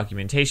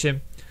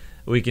documentation.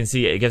 we can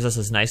see it gives us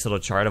this nice little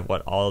chart of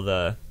what all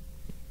the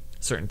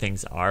certain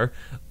things are.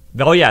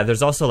 Oh yeah,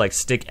 there's also like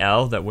stick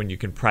L, that when you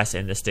can press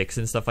into sticks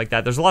and stuff like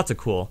that. There's lots of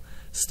cool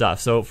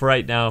stuff. So for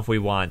right now, if we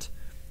want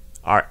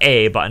our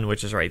A button,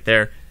 which is right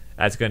there,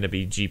 that's going to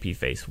be GP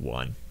face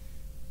 1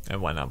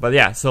 and whatnot. But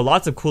yeah, so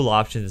lots of cool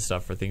options and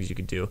stuff for things you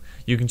can do.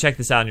 You can check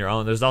this out on your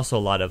own. There's also a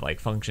lot of like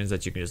functions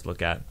that you can just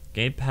look at.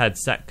 Gamepad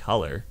set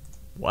color.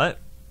 What?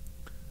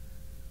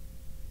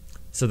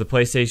 So the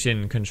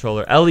PlayStation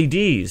controller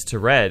LEDs to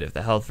red if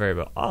the health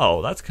variable.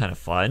 Oh, that's kind of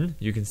fun.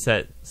 You can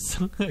set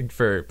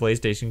for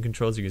PlayStation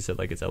controls. You can set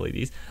like its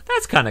LEDs.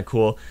 That's kind of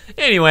cool.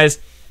 Anyways,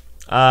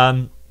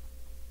 yeah.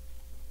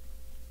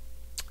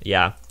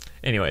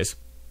 Anyways,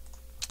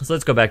 so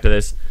let's go back to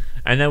this,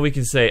 and then we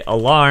can say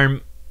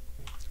alarm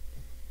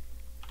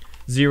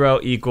 0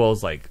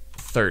 equals like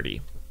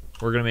 30.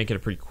 We're gonna make it a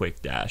pretty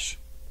quick dash.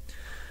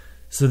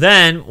 So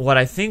then, what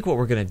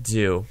we're gonna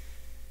do.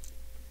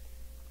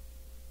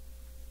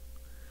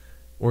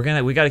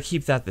 We got to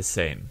keep that the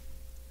same.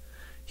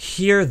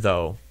 Here,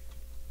 though,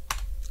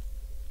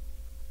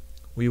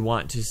 we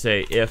want to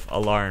say if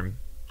alarm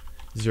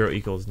 0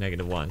 equals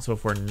 -1. So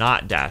if we're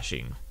not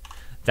dashing,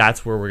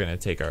 that's where we're going to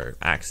take our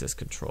axis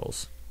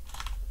controls.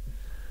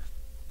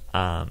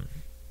 We're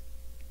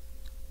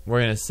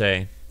going to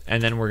say,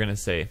 and then we're going to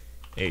say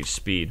h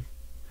speed.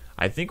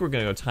 I think we're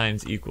going to go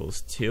times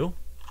equals 2.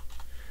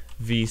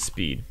 V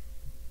speed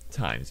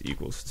times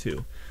equals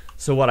 2.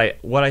 So what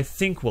I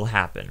think will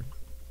happen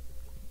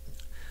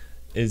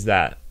is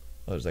that,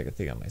 oh, there's like a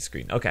thing on my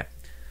screen. Okay,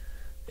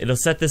 it'll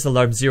set this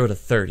alarm 0 to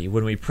 30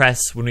 when we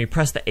press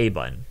the A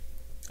button,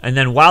 and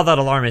then while that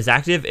alarm is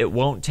active, it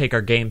won't take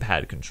our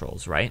gamepad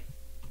controls, right?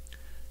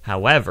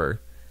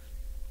 However,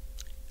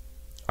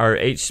 our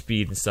H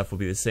speed and stuff will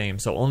be the same.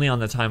 So only on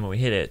the time when we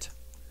hit it,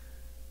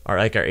 our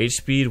H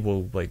speed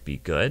will like be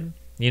good.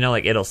 You know,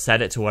 like it'll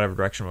set it to whatever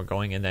direction we're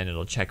going, and then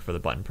it'll check for the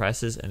button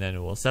presses, and then it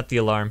will set the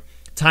alarm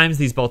times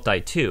these both die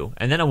 2,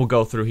 and then it will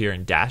go through here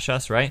and dash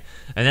us, right?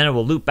 And then it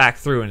will loop back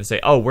through and say,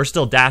 oh, we're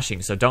still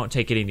dashing, so don't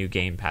take any new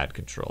gamepad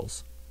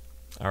controls.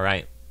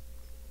 Alright.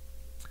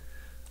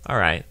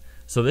 Alright.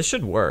 So this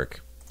should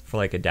work for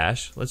like a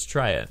dash. Let's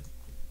try it.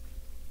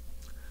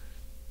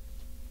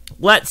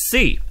 Let's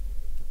see.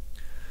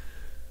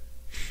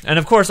 And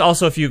of course,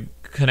 also if you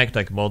connect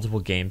like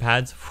multiple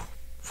gamepads,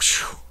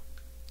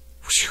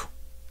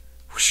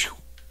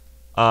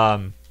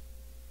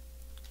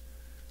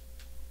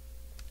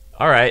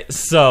 alright,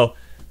 so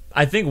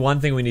I think one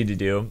thing we need to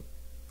do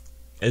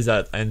is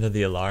at the end of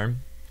the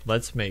alarm,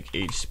 let's make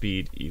H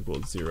speed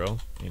equals 0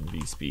 and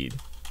V speed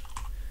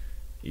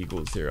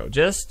equals 0.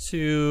 Just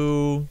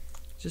to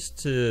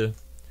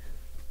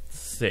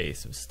say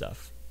some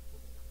stuff.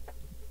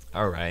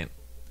 Alright.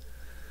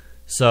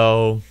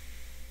 So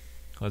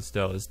let's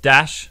do this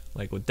dash,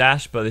 like with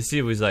dash, but you see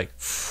it was like,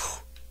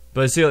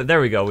 but see,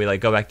 there we go, we like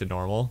go back to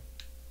normal.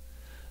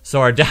 So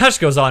our dash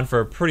goes on for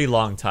a pretty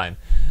long time.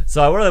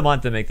 So I really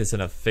want to make this an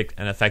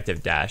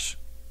effective dash.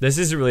 This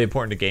isn't really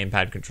important to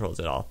gamepad controls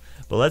at all.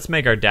 But let's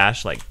make our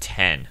dash like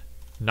 10.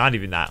 Not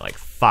even that, like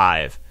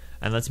 5.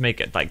 And let's make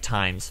it like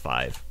times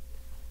 5.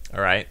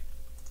 Alright.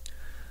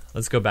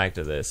 Let's go back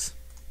to this.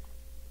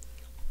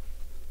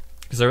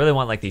 Because I really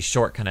want like these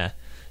short kind of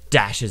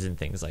dashes and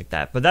things like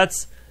that. But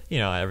that's, you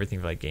know, everything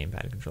for like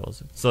gamepad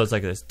controls. So it's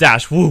like this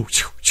dash, woo,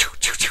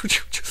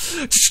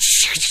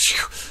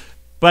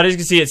 but as you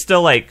can see, it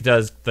still like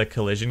does the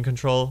collision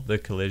control, the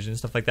collision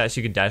stuff like that. So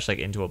you can dash like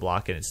into a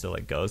block and it still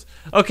like goes.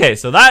 Okay,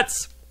 so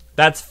that's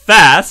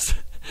fast.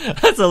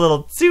 That's a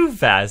little too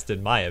fast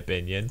in my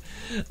opinion.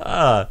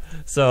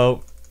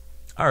 So,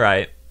 all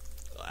right,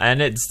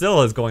 and it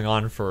still is going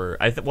on for.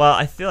 Well,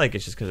 I feel like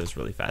it's just because it's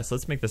really fast. So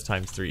let's make this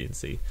times 3 and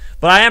see.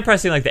 But I am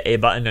pressing like the A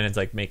button and it's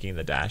like making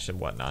the dash and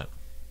whatnot.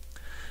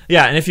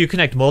 Yeah, and if you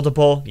connect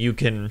multiple, you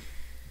can.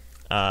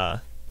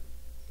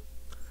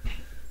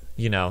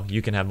 You know,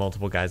 you can have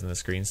multiple guys on the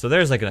screen. So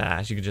there's like a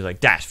dash. You can just like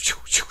dash.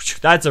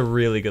 That's a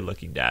really good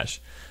looking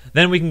dash.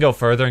 Then we can go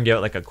further and give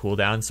it like a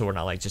cooldown, so we're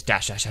not like just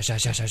dash, dash, dash,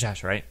 dash, dash, dash,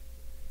 dash, right?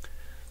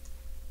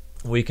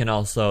 We can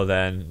also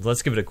then,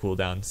 let's give it a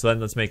cooldown. So then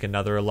let's make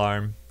another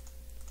alarm.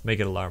 Make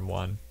it alarm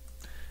 1.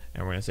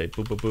 And we're going to say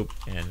boop, boop, boop,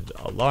 and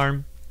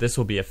alarm. This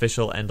will be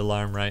official end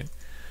alarm, right?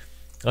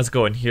 Let's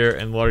go in here,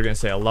 and we're going to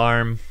say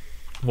alarm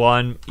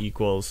 1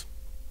 equals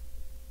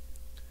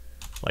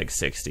like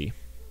 60.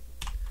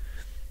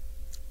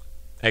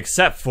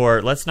 Except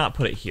for, let's not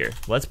put it here.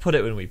 Let's put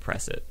it when we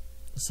press it.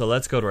 So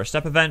let's go to our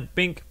step event,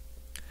 bink,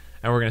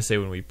 and we're going to say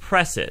when we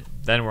press it,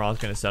 then we're also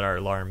going to set our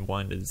alarm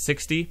 1 to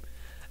 60,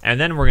 and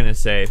then we're going to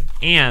say,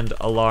 and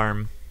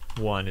alarm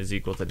 1 is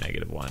equal to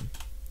 -1.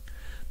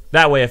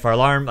 That way, if our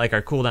alarm, like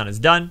our cooldown is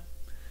done,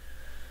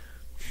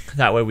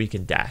 that way we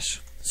can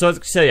dash. So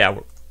yeah,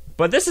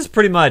 but this is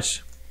pretty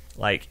much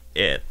like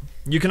it.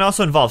 You can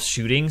also involve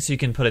shooting, so you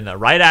can put in the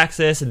right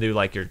axis and do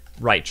like your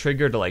right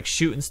trigger to like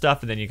shoot and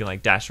stuff, and then you can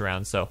like dash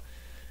around. So,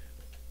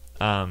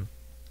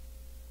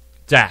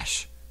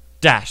 dash,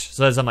 dash.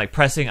 So as I'm like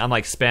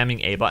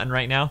spamming A button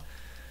right now,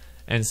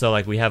 and so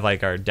like we have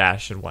like our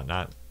dash and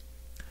whatnot.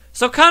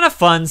 So kind of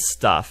fun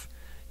stuff.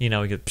 You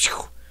know, we could,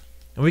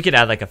 and we could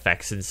add like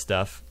effects and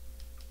stuff.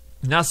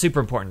 Not super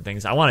important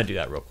things. I want to do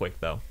that real quick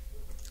though.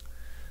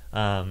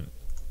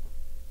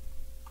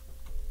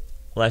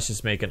 Let's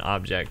just make an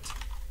object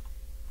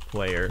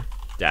player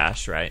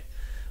dash, right?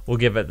 We'll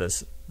give it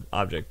this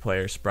object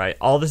player sprite.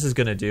 All this is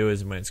going to do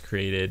is when it's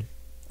created,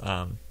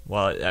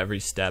 well, at every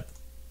step,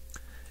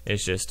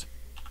 it's just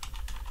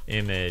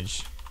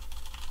image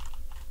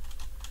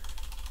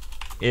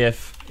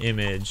if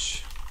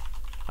image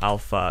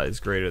alpha is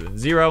greater than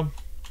 0,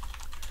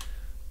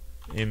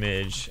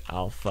 image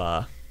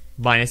alpha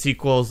minus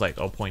equals like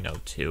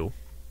 0.02,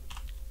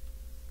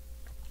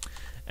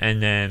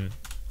 and then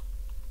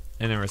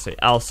we're gonna say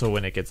else. So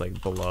when it gets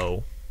like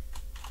below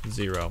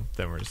 0,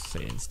 then we're just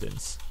say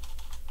instance.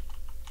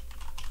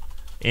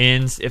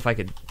 If I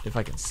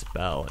can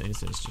spell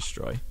instance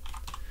destroy,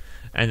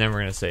 and then we're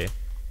gonna say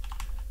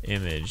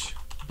image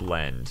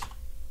blend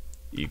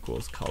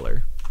equals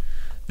color.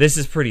 This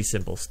is pretty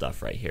simple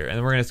stuff right here, and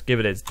then we're gonna give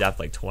it its depth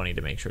like 20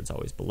 to make sure it's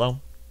always below.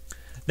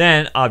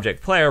 Then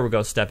object player, we'll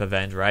go step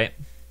event, right?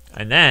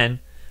 And then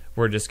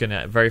we're just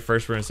gonna very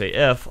first we're gonna say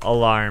if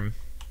alarm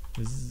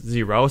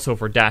 0. So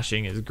if we're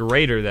dashing is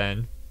greater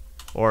than,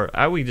 or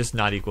are we just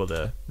not equal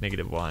to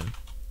 -1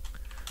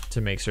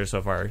 to make sure.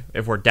 So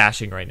if we're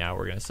dashing right now,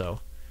 we're gonna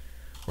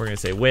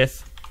say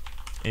with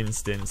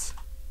instance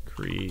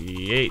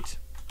create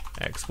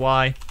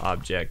xy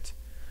object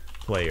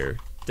player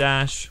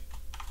dash.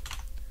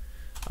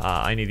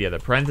 I need the other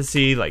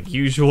parenthesis like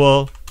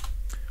usual,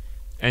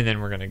 and then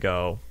we're gonna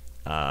go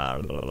yeah,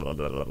 and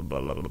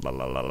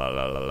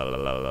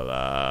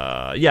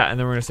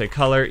then we're gonna say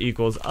color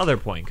equals other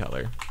point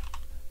color.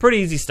 Pretty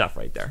easy stuff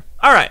right there.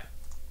 All right,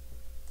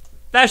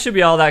 that should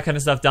be all that kind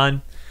of stuff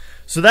done.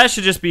 So that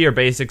should just be your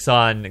basics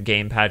on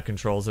gamepad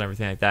controls and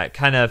everything like that,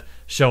 kind of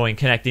showing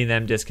connecting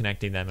them,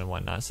 disconnecting them, and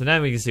whatnot. So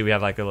now we can see we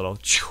have like a little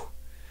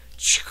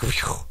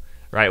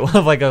right, we'll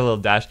have like a little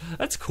dash.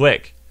 That's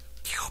quick.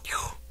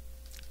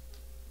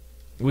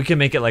 We can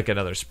make it like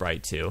another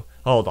sprite too.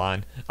 Hold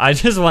on, I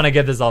just want to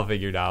get this all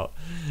figured out.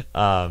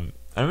 I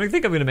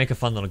think I'm gonna make a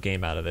fun little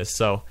game out of this.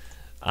 So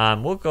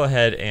we'll go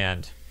ahead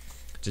and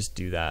just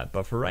do that.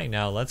 But for right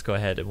now, let's go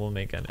ahead and we'll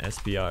make an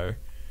SBR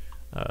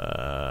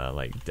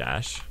like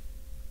dash.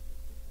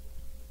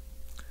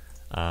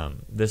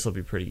 This will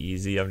be pretty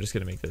easy. I'm just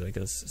gonna make this like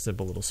a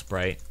simple little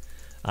sprite.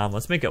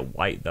 Let's make it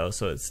white though,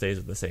 so it stays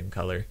with the same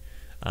color.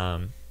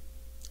 And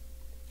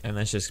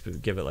let's just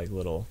give it like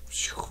little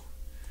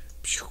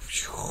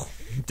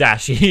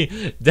dashy.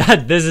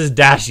 This is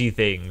dashy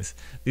things.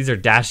 These are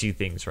dashy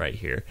things right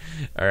here.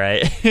 All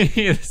right.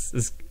 This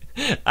is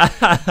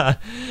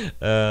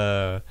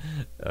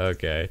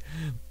okay.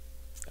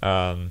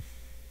 And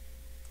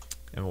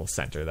we'll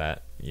center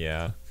that.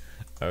 Yeah.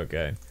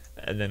 Okay.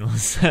 And then we'll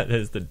set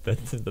as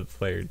the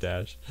player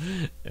dash,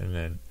 and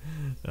then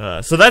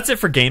so that's it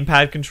for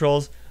gamepad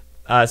controls.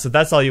 So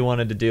that's all you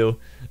wanted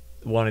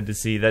to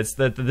see.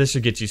 This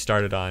should get you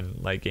started on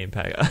like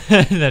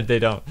gamepad that they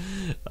don't.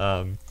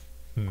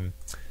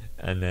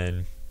 And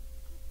then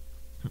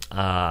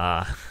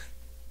how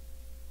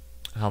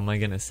am I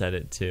gonna set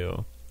it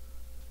to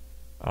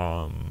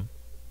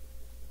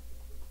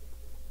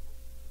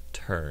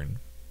turn?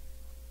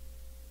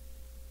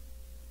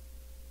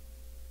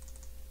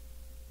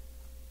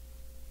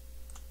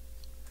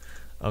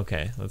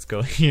 Okay, let's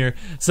go here.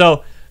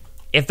 So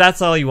if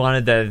that's all you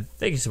wanted, then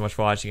thank you so much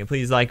for watching, and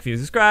please like, view,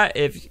 subscribe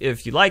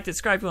if you liked it.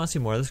 Subscribe if you want to see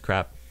more of this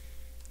crap.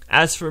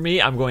 As for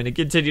me, I'm going to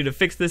continue to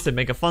fix this and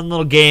make a fun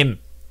little game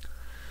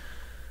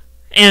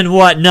and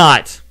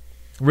whatnot.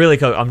 Really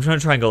cool. I'm trying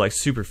to go like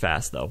super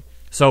fast though.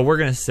 So we're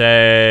gonna say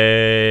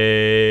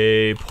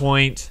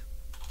point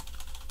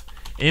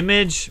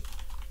image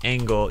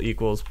angle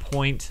equals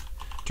point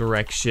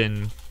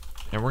direction,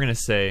 and we're gonna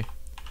say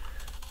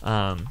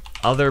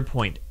other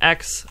point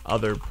x,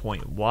 other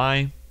point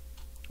y,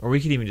 or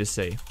we could even just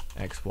say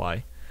x,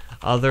 y,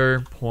 other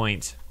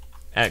point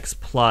x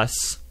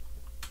plus,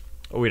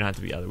 or we don't have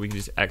to be other, we can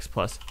just x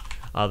plus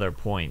other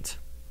point,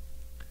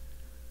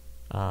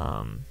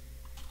 no,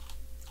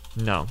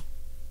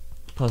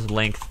 plus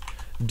length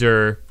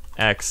dir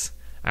x,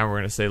 and we're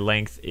going to say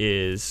length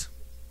is,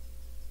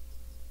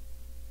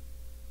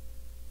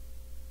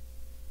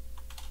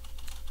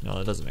 no,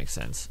 that doesn't make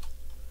sense.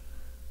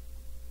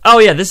 Oh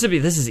yeah, this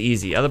is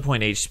easy. Other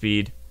point h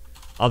speed,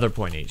 other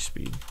point h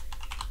speed,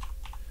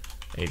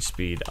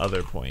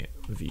 other point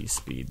v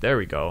speed. There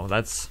we go.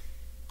 That's,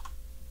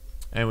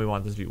 and we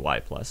want this to be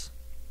y plus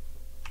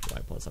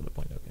other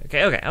point.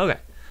 Okay.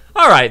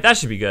 All right, that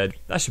should be good.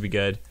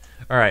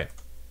 All right.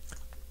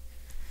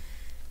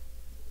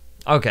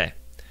 Okay,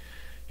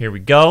 here we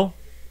go.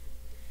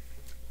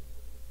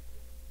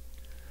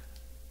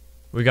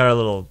 We got our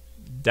little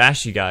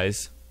dashy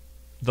guys.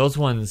 Those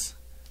ones.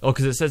 Oh,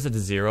 because it says it's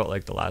 0,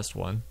 like the last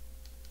one.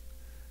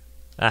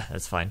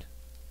 That's fine.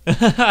 we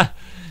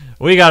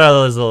got a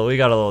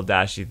little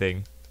dashy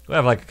thing. We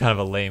have like kind of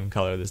a lame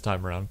color this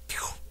time around.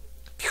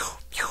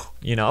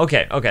 You know,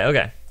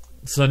 okay.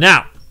 So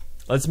now,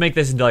 let's make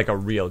this into like a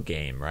real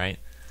game, right?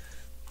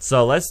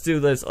 So let's do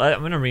this.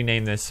 I'm gonna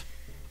rename this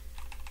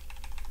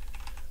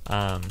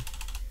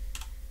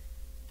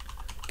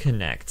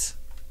connect.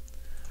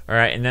 All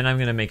right, and then I'm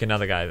gonna make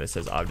another guy that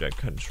says object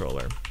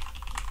controller.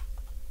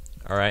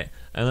 All right,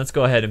 and let's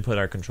go ahead and put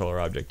our controller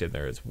object in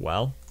there as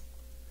well.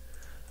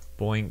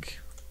 Boink,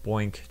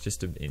 boink,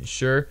 just to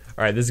ensure.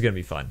 All right, this is gonna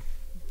be fun.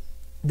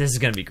 This is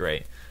gonna be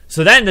great.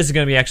 So then this is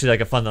gonna be actually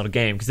like a fun little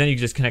game, because then you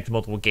can just connect to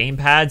multiple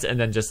gamepads and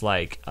then just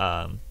like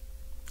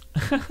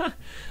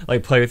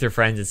like play with your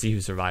friends and see who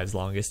survives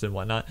longest and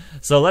whatnot.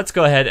 So let's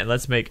go ahead and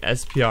let's make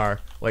SPR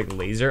like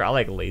laser. I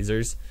like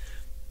lasers,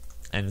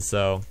 and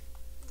so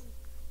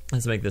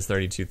let's make this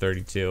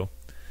 3232.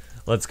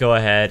 Let's go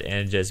ahead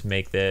and just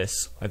make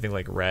this, I think,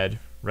 like red.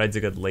 Red's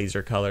a good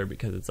laser color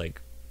because it's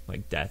like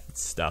death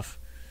stuff.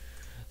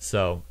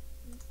 So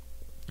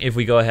if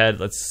we go ahead,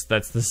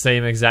 that's the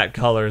same exact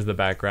color as the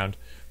background.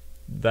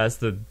 That's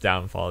the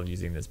downfall of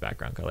using this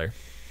background color.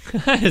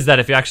 Is that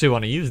if you actually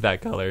want to use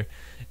that color,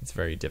 it's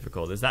very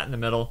difficult. Is that in the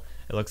middle?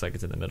 It looks like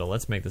it's in the middle.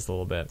 Let's make this a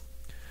little bit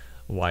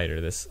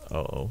wider. This,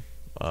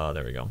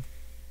 there we go.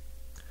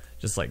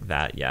 Just like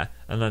that, yeah.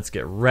 And let's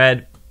get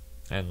red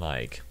and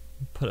like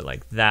put it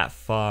like that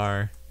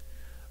far.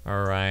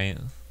 All right,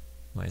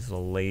 nice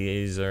little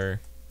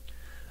laser.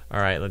 All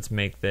right, let's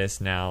make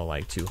this now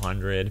like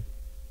 200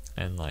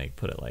 and like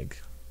put it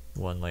like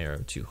one layer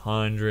of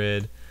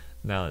 200.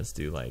 Now let's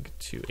do like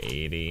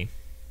 280.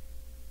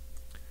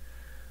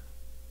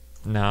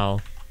 Now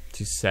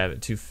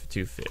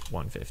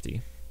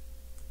 150.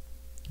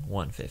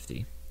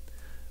 150.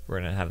 We're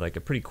gonna have like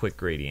a pretty quick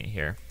gradient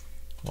here.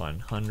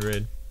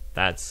 100.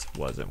 That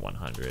wasn't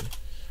 100.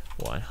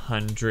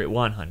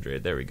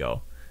 100. There we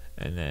go.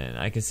 And then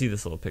I can see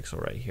this little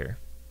pixel right here,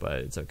 but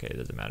it's okay. It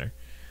doesn't matter.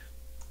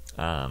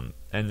 And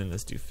then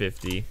let's do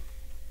 50.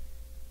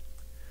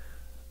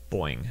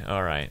 Boing.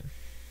 All right.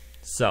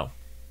 So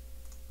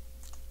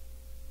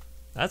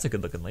that's a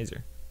good looking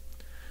laser.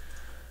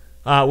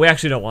 We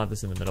actually don't want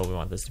this in the middle. We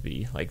want this to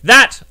be like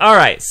that. All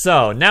right.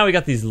 So now we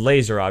got these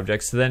laser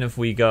objects. So then if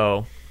we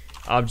go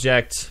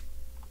object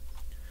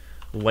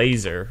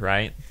laser,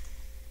 right?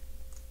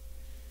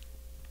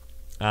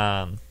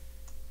 And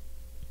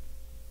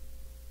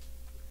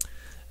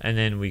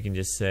then we can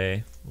just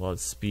say, well,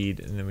 it's speed,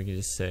 and then we can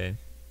just say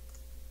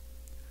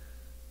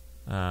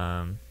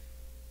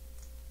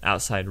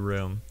outside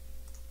room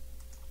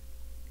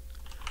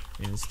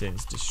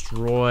instance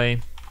destroy.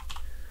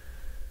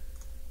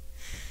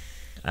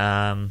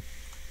 All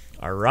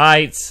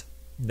right,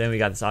 then we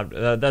got this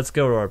object. Let's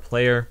go to our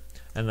player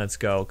and let's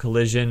go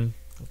collision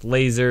with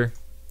laser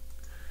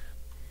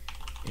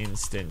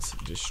instance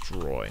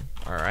destroy.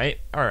 All right.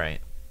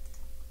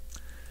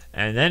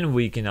 And then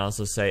we can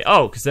also say,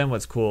 because then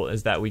what's cool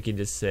is that we can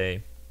just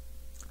say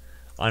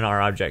on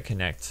our object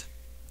connect,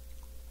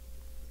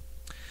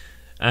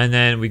 and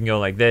then we can go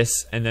like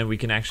this, and then we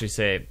can actually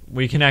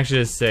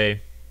just say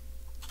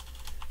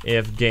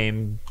if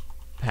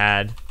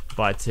gamepad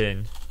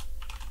button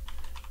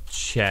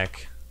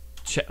check,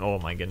 oh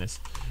my goodness,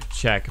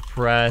 check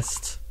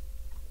pressed,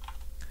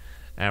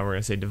 and we're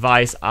gonna say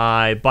device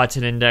I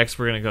button index,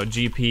 we're gonna go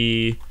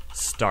GP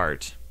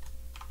start.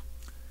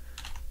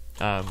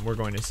 We're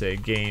going to say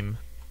game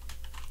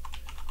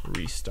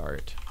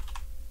restart.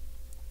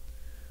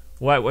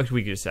 What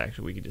we could just say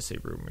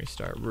room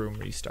restart.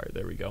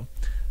 There we go.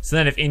 So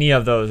then if any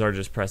of those are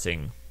just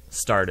pressing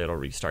start, it'll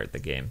restart the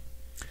game.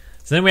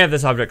 So then we have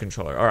this object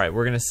controller. All right,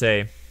 we're gonna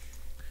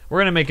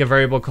make a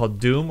variable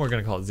called doom. We're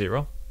gonna call it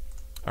 0.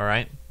 All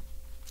right.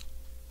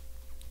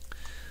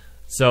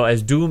 So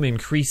as doom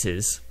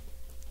increases,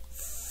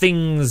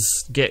 things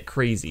get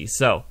crazy.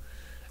 So,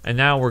 and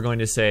now we're going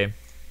to say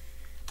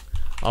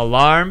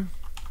alarm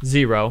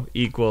 0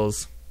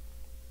 equals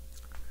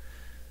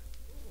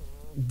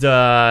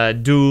the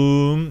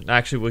doom.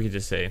 Actually, we can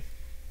say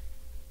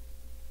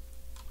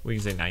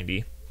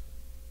 90.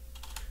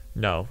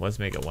 No, let's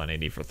make it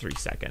 180 for 3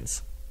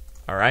 seconds.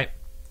 All right.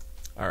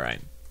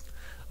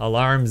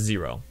 Alarm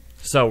 0.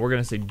 So we're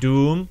gonna say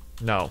doom.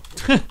 No,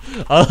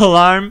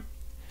 alarm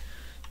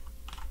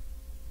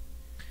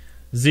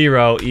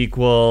 0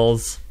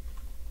 equals,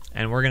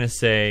 and we're gonna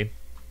say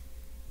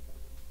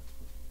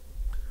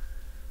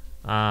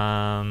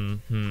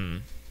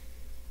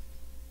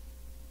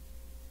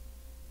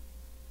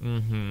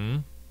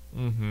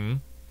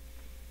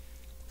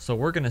So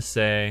we're gonna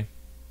say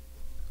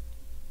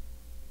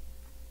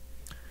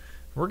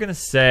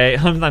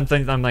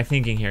I'm like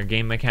thinking here,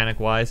 game mechanic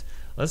wise.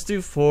 Let's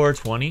do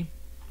 420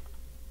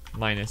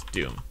 minus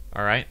doom.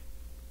 All right.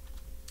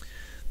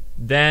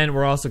 Then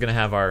we're also gonna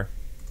have our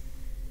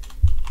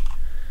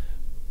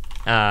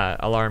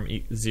alarm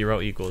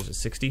 0 equals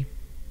 60.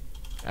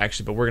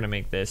 Actually, but we're gonna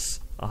make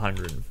this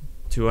 100,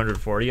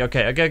 240.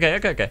 Okay.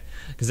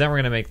 Because then we're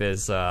gonna make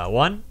this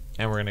 1,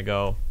 and we're gonna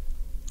go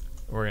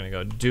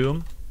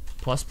doom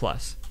plus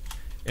plus.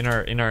 In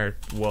our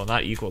well,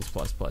 not equals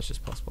plus plus,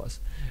 just plus plus.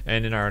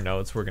 And in our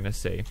notes, we're gonna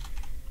say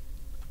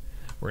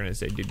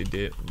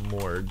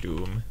more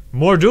doom.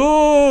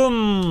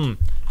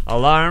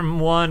 Alarm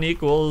 1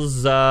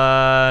 equals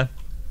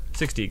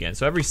 60 again.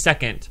 So every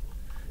second,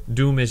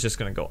 Doom is just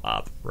going to go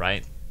up,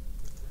 right?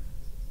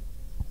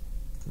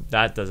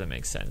 That doesn't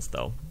make sense,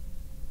 though.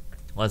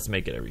 Let's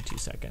make it every 2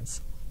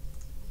 seconds.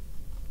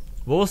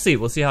 Well, we'll see.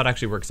 We'll see how it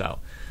actually works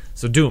out.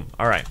 So Doom.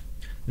 All right.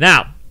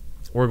 Now,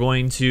 we're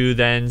going to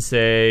then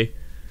say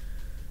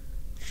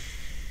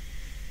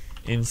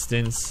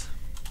instance.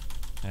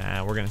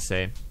 We're going to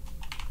say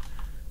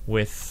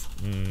with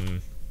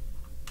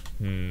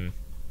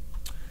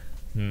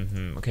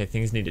okay,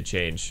 things need to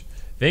change.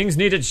 Things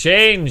need to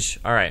change.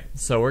 All right.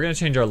 So we're going to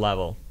change our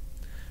level.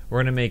 We're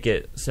going to make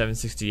it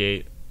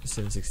 768.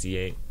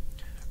 768.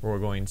 We're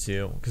going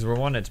to, because we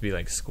want it to be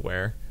like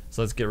square.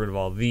 So let's get rid of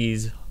all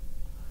these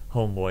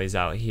homeboys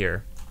out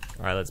here.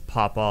 All right, let's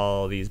pop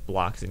all these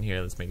blocks in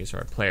here. Let's make it so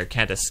our player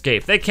can't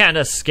escape. They can't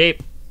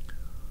escape.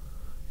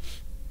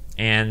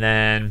 And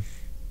then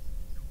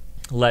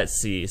let's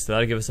see. So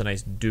that'll give us a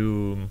nice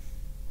Doom.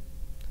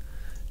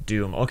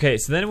 Okay,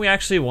 so then we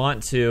actually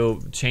want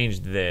to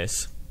change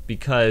this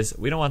because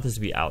we don't want this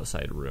to be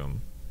outside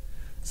room.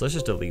 So let's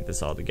just delete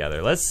this all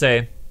together. Let's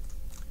say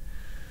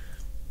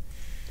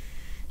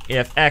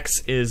if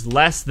x is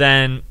less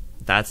than,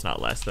 that's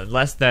not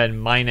less than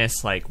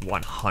minus like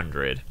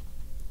 100,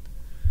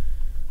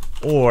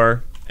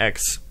 or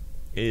x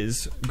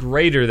is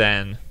greater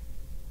than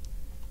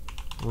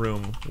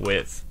room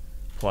width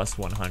plus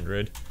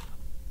 100,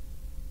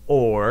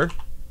 or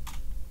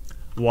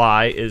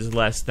y is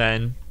less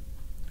than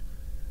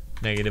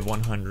negative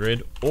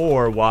 100,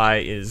 or y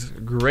is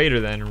greater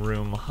than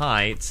room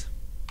height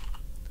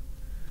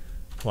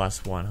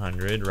plus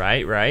 100,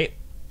 right?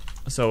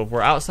 So if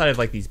we're outside of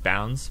like these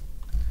bounds,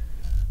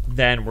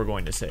 then we're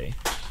going to say,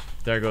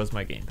 there goes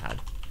my gamepad.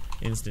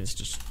 Instance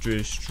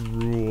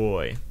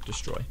destroy.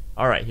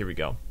 All right, here we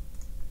go.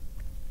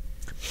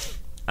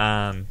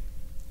 All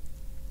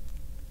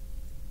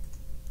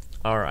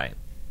right.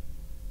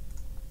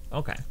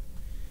 Okay.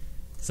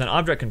 It's an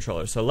object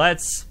controller. So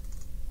let's.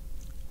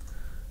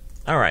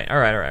 All right.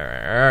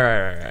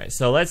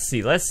 So let's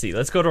see.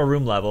 Let's go to a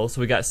room level.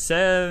 So we got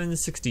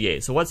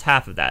 768. So what's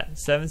half of that?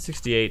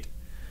 768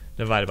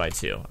 divided by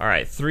 2. All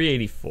right,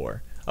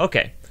 384.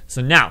 Okay.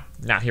 So now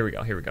here we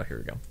go. We're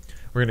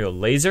gonna go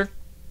laser.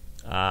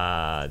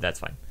 That's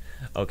fine.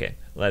 Okay,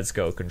 let's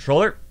go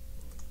controller.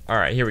 All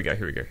right, here we go.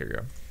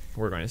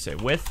 We're going to say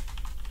with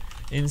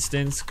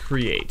instance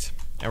create,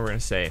 and we're going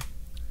to say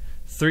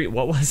 3.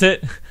 What was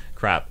it?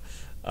 Crap.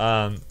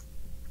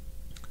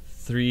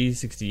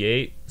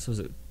 368. So is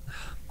it?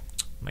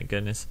 My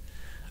goodness.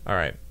 All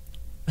right.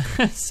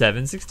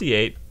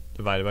 768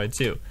 divided by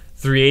 2.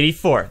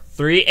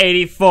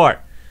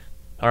 384.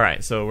 All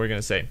right, so we're going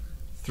to say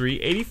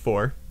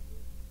 384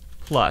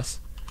 plus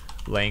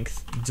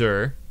length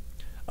dir.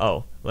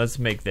 Oh, let's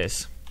make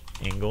this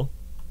angle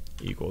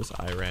equals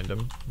I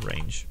random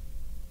range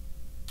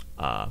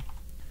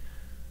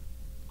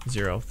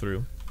 0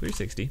 through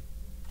 360.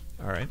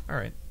 All right.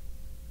 And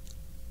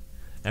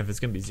if it's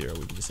gonna be 0,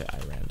 we can just say I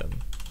random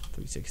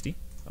 360.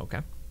 Okay.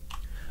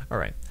 All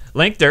right.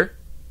 Length dir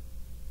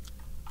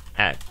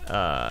at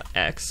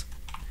x,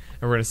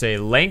 and we're gonna say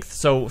length.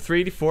 So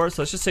 384.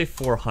 So let's just say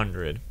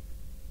 400.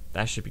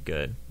 That should be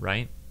good,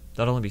 right?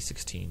 That'll only be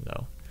 16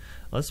 though.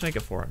 Let's make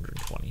it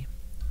 420.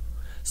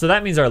 So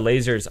that means our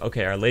lasers,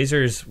 okay, our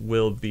lasers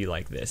will be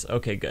like this.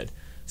 Okay, good.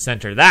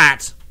 Center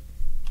that.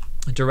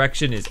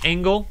 Direction is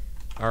angle.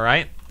 All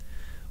right.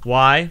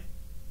 Y,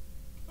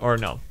 or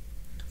no,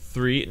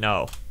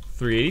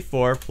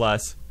 384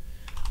 plus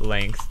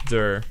length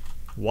dir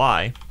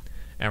y,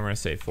 and we're gonna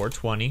say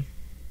 420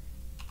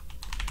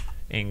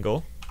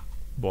 angle,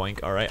 boink.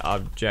 All right,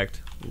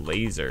 object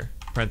laser,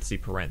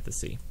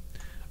 parenthesis.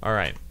 All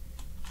right,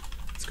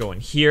 let's go in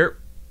here,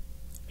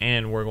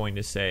 and we're going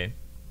to say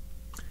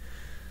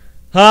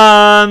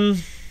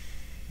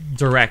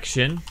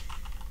direction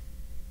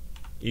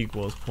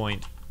equals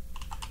point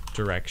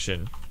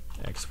direction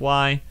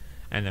xy,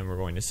 and then we're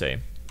going to say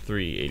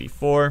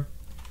 384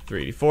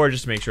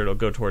 just to make sure it'll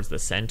go towards the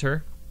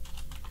center,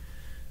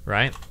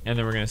 right? And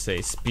then we're going to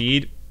say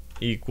speed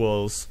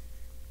equals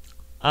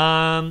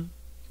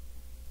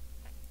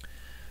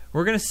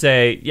we're going to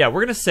say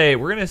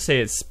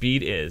its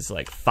speed is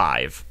like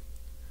 5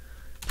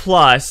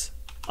 plus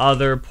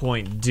other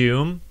point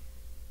doom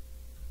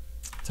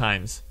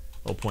times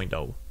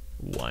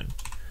 0.01.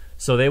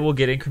 So they will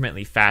get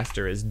incrementally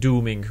faster as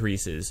doom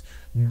increases.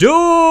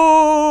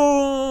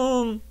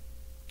 Doom!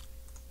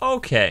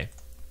 Okay.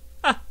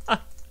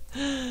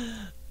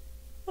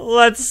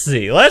 Let's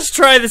see. Let's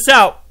try this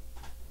out.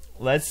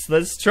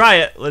 Let's try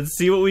it. Let's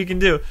see what we can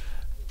do.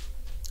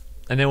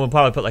 And then we'll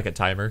probably put like a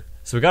timer.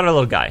 So we got our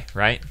little guy,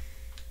 right?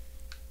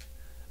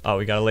 Oh,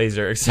 we got a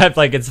laser, except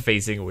like it's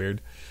facing weird.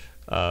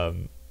 All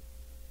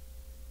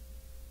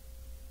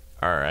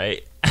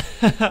right.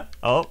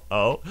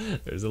 oh,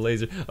 there's a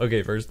laser.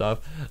 Okay, first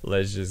off,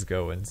 let's just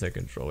go into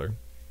controller.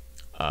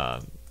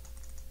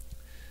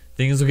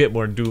 Things will get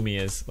more doomy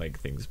as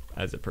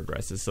it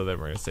progresses. So then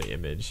we're gonna say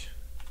image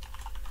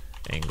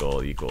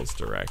angle equals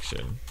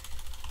direction.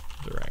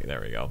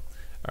 There we go.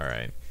 All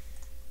right.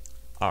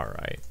 All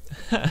right.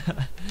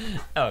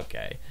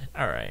 Okay.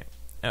 All right.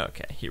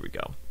 Okay. Here we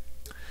go.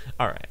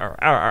 All right. All right.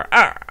 All right.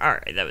 All right. All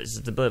right. That was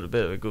just a little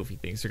bit of a goofy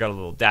thing. So we got a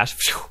little dash.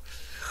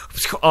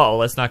 Oh,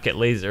 let's not get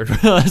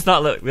lasered. Let's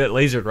not get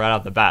lasered right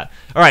off the bat.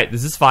 All right.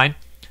 This is fine.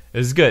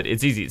 This is good.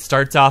 It's easy. It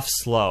starts off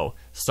slow.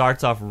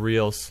 Starts off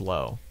real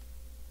slow.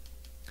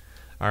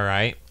 All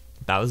right.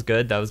 That was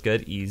good. That was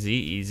good. Easy.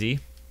 Easy.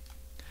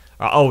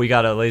 Oh, we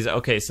got a laser.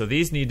 Okay, so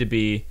these need to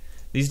be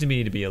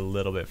a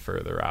little bit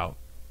further out,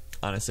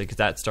 honestly, because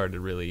that started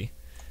really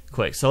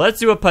quick. So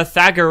let's do a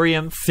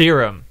Pythagorean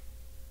theorem.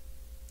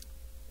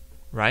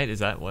 Right? Is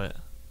that what?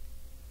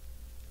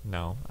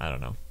 No, I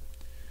don't know.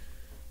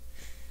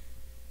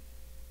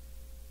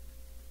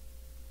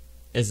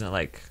 Isn't it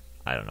like,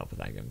 I don't know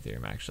Pythagorean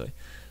theorem actually.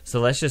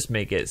 So let's just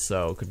make it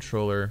so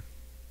controller.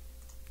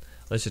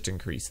 Let's just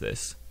increase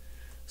this.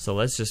 So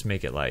let's just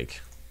make it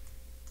like.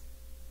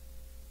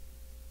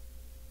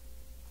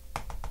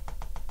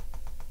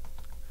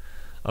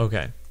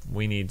 Okay,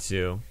 we need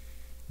to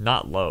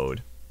not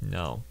load.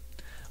 No.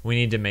 We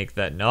need to make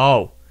that.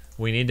 No.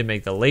 We need to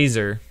make the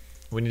laser.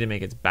 We need to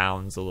make its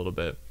bounds a little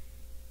bit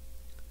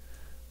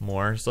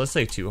more. So let's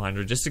say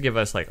 200 just to give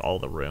us like all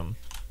the room.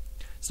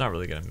 It's not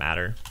really going to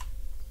matter.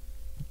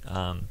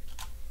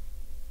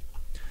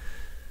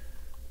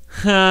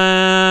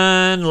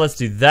 And let's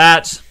do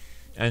that.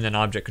 And then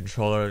object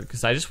controller,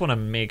 because I just want to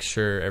make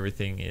sure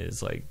everything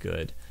is like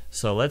good.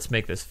 So let's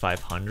make this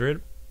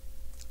 500.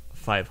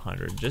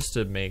 500 just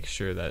to make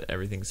sure that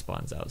everything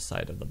spawns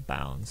outside of the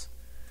bounds.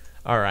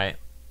 Alright.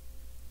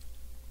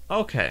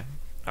 Okay.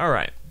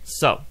 Alright.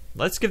 So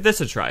let's give this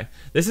a try.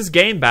 This is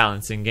game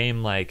balancing,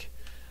 game like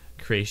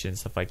creation,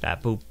 stuff like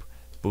that. Boop,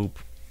 boop,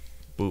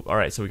 boop.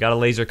 Alright, so we got a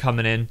laser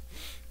coming in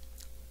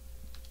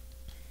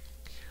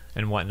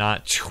and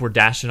whatnot. We're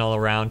dashing all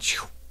around.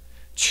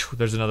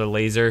 There's another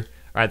laser.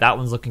 Alright, that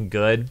one's looking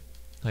good.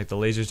 Like the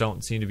lasers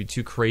don't seem to be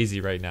too crazy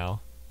right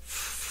now.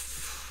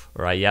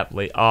 Right, yep. Oh,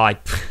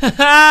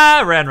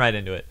 I ran right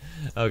into it.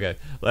 Okay.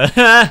 Well,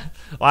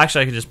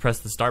 actually, I can just press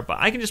the start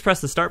button. I can just press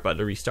the start button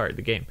to restart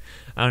the game.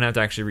 I don't have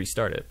to actually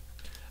restart it.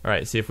 All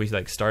right, see if we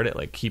like start it,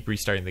 like keep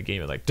restarting the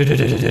game. Like,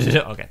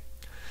 okay.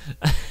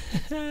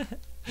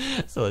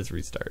 So let's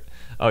restart.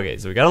 Okay,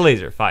 so we got a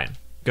laser. Fine.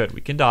 Good.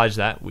 We can dodge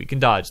that. We can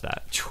dodge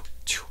that.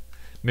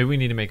 Maybe we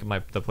need to make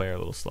the player a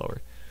little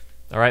slower.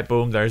 All right,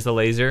 boom. There's the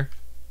laser.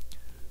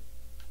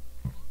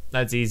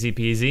 That's easy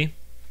peasy,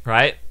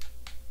 right?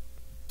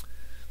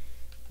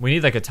 We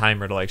need like a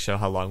timer to like show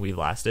how long we've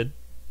lasted.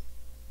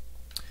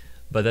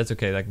 But that's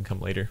okay, that can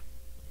come later.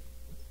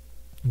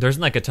 There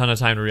isn't like a ton of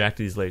time to react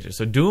to these lasers.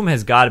 So Doom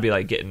has got to be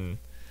like getting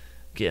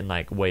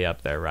like way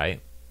up there, right?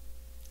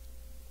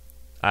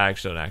 I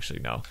actually don't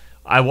actually know.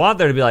 I want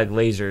there to be like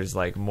lasers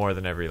like more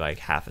than every like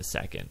half a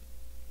second.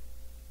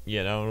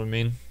 You know what I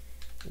mean?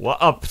 What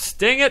up?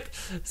 Dang it!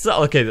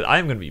 So okay,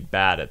 I'm gonna be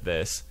bad at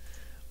this.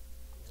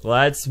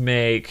 Let's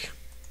make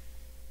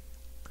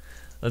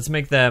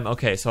them,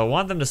 okay, so I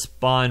want them to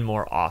spawn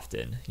more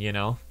often, you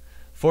know?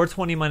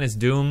 420 minus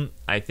Doom,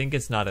 I think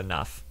it's not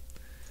enough.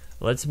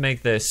 Let's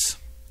make this,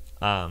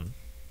 half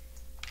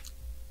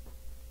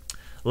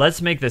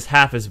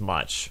as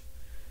much.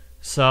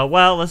 So,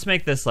 well, let's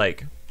make this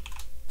like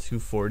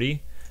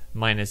 240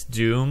 minus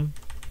Doom.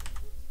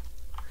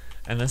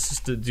 And let's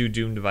just do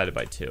Doom divided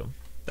by 2.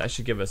 That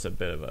should give us a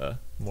bit of a,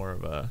 more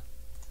of a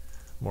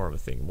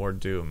thing, more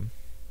Doom.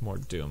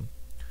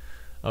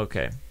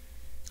 Okay.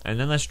 And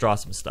then let's draw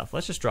some stuff.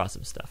 Let's just draw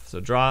some stuff. So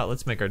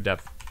let's make our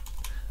depth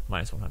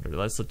minus 100.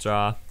 Let's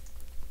draw.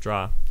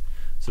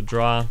 So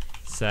draw,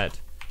 set,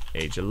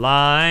 age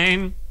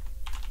align,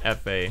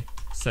 FA,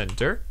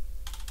 center.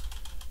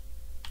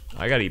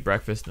 I gotta eat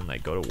breakfast and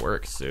like go to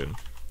work soon.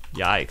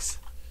 Yikes.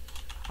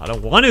 I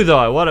don't want to though.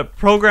 I want to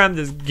program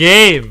this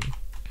game.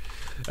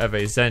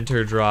 FA,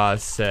 center, draw,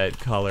 set,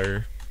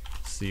 color,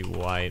 C,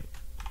 white.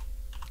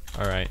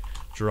 Alright.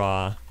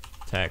 Draw,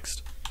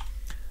 text.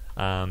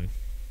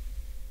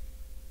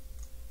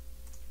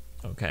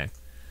 Okay,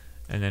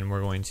 and then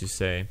we're going to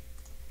say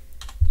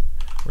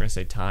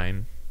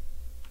time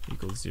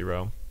equals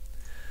 0.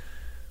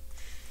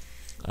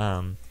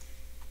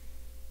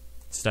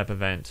 Step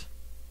event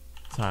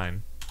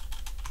time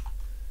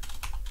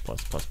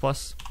plus plus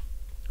plus.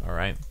 All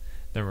right,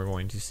 then we're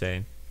going to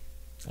say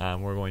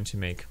we're going to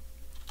make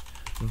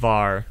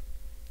var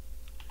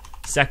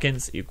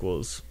seconds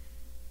equals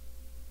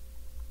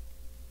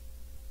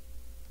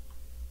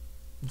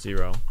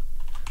 0,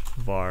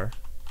 var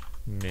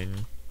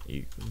minutes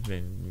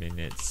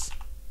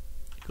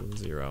equals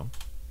 0.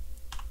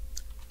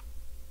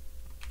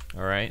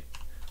 All right.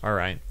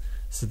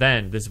 So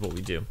then this is what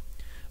we do.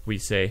 We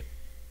say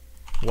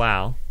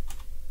while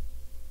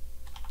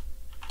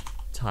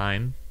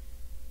time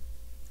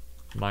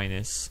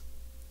minus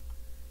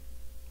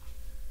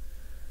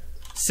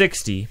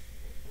 60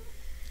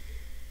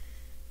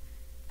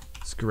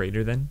 is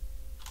greater than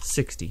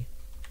 60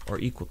 or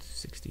equal to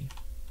 60.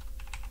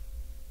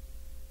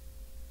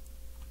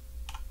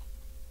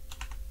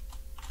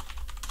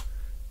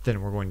 Then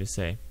we're going to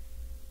say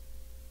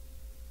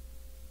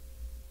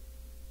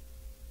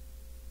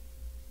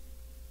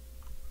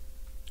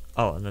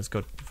Oh, and let's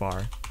go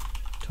var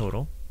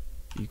total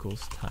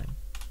equals time.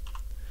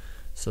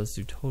 So let's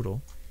do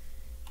total.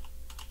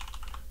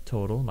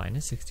 Total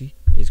minus 60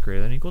 is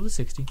greater than or equal to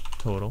 60.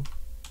 Total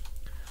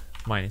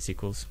minus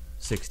equals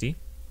 60.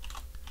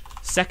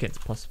 Seconds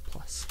plus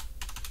plus.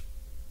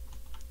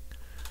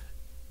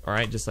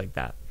 Alright, just like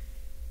that.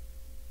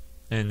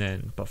 And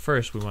then, but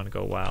first we want to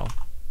go while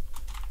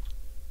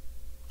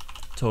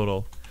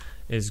total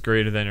is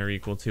greater than or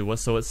equal to what?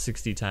 So what's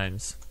 60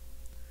 times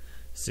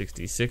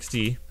 60?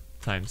 60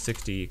 times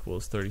 60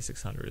 equals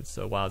 3600.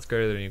 So while it's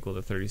greater than or equal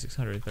to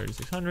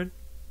 3600,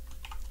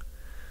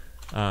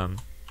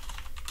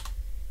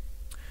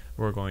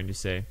 we're going to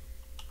say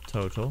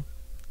total.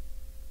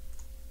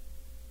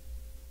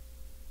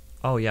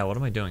 Oh yeah, what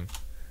am I doing?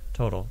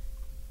 Total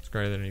is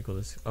greater than or equal to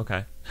this.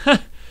 Okay.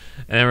 And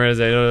then we're going to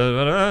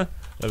say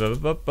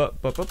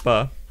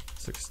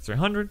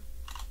 6300.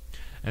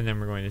 And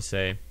then we're going to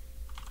say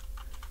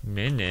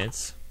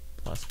minutes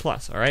plus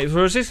plus. All right, so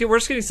we're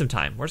just getting some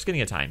time. We're just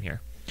getting a time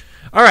here.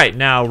 All right,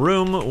 now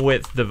room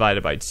width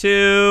divided by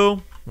 2.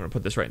 I'm going to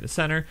put this right in the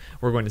center.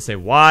 We're going to say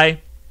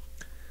y.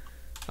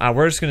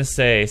 We're just going to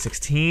say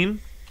 16,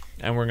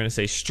 and we're going to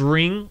say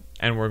string,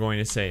 and we're going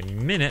to say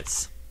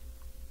minutes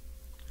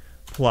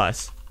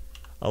plus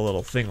a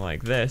little thing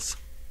like this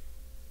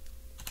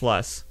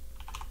plus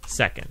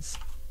seconds.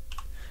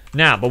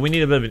 Now, but we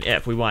need a bit of an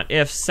if. We want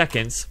if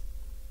seconds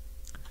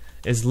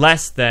is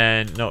less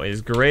than, no,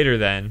 is greater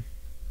than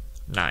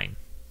 9.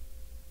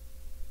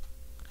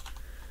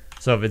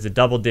 So if it's a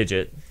double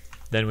digit,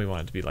 then we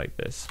want it to be like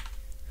this.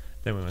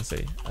 Then we want to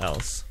say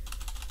else.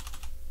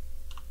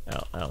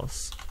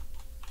 Else.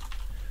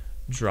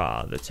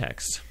 Draw the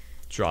text.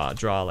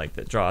 Draw like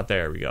that. Draw it.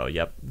 There we go.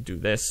 Yep. Do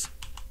this.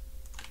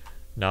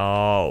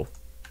 No.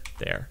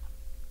 There.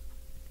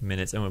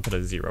 Minutes. And we'll put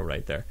a 0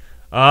 right there.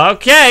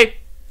 Okay.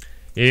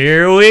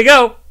 Here we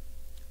go.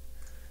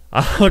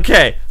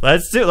 Okay.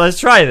 Let's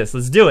try this.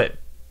 Let's do it.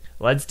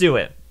 Let's do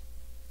it.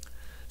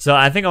 So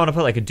I think I want to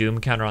put like a doom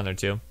counter on there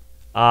too.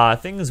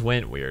 Things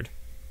went weird.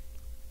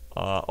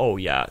 Oh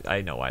yeah,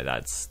 I know why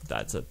that's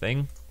a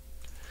thing.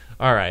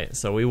 Alright,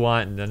 so we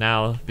want,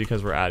 now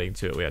because we're adding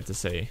to it, we have to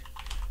say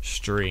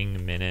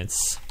string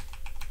minutes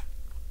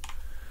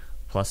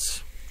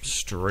plus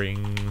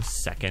string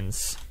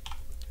seconds.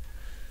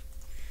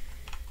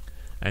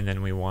 And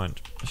then we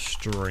want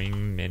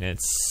string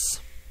minutes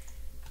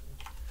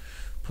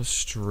plus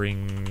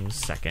string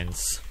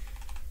seconds.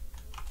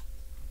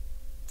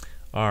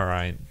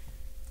 Alright.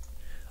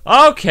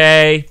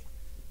 Okay.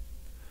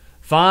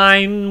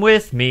 Fine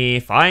with me.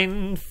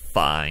 Fine.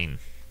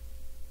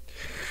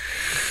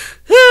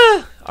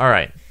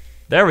 Alright.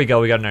 There we go.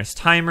 We got a nice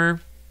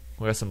timer.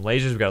 We got some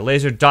lasers. We got a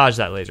laser. Dodge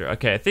that laser.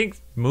 Okay, I think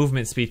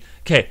movement speed.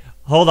 Okay,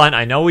 hold on.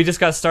 I know we just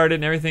got started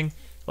and everything.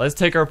 Let's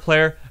take our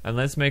player and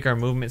let's make our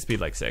movement speed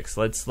like 6.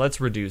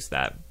 Let's reduce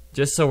that.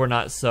 Just so we're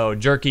not so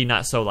jerky,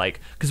 not so like...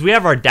 Because we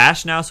have our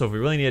dash now, so if we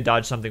really need to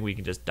dodge something, we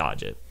can just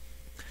dodge it.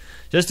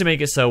 Just to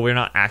make it so we're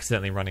not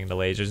accidentally running the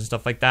lasers and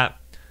stuff like that.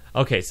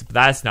 Okay, so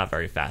that's not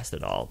very fast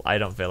at all. I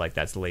don't feel like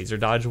that's laser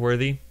dodge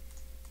worthy.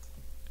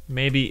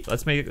 Maybe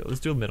let's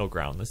do a middle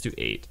ground. Let's do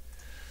 8.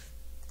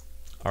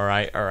 All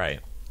right.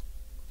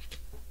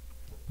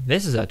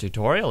 This is a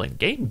tutorial in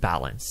game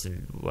balance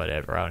and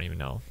whatever. I don't even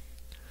know.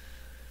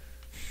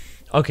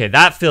 Okay,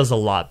 that feels a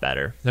lot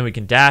better. Then we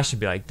can dash and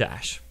be like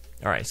dash.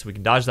 All right, so we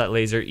can dodge that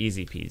laser,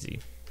 easy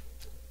peasy.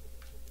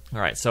 All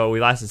right, so we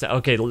lasted.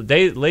 Okay,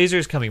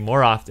 laser's coming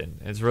more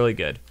often. It's really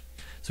good.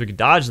 So we can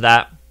dodge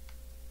that.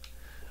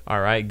 All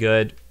right,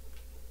 good.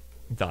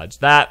 Dodge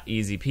that,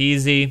 easy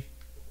peasy.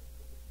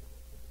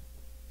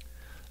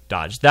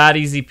 Dodge that,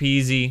 easy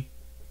peasy.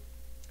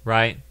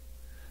 Right?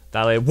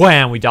 That laser,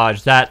 wham! We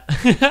dodged that,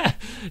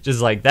 just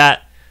like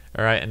that.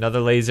 All right, another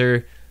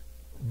laser.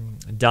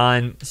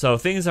 Done. So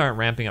things aren't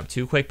ramping up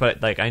too quick,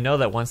 but like I know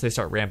that once they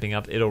start ramping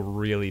up, it'll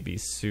really be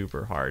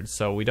super hard.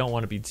 So we don't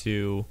want to be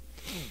too.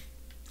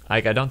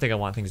 Like, I don't think I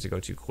want things to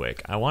go too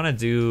quick. I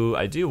do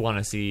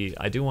want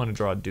to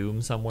draw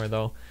Doom somewhere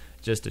though,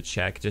 just to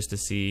check, just to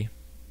see,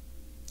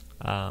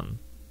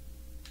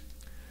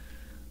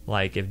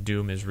 like if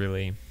Doom is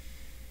really,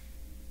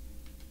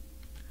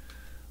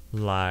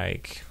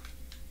 like,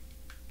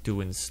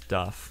 doing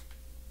stuff.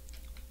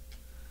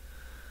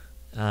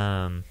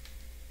 There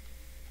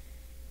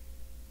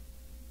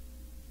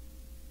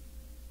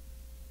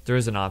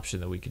is an option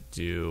that we could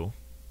do.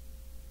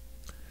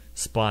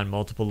 Spawn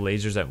multiple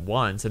lasers at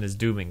once, and as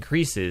Doom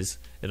increases,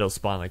 it'll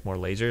spawn like more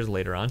lasers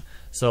later on.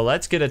 So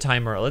let's get a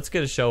timer. Let's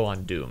get a show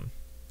on Doom.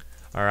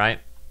 All right.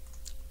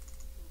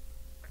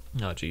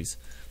 Oh geez.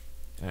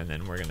 And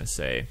then we're gonna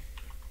say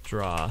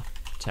draw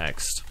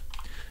text,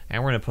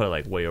 and we're gonna put it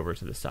like way over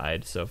to the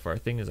side. So if our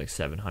thing is like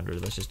 700,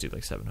 let's just do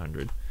like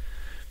 700.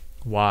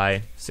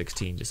 Y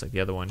 16, just like the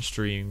other one.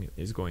 String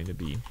is going to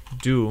be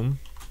Doom,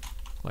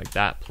 like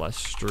that, plus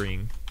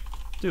string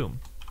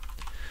Doom.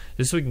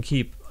 Just so we can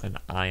keep an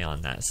eye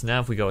on that. So now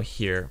if we go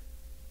here,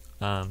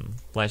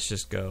 let's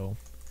just go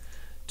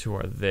to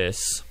our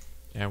this,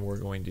 and we're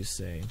going to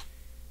say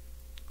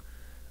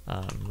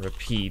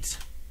repeat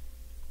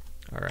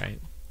All right.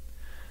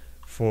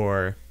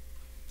 For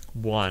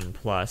 1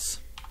 plus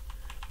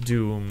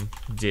doom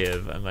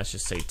div, and let's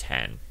just say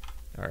 10.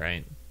 All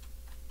right.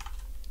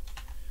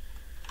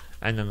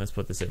 And then let's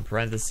put this in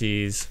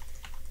parentheses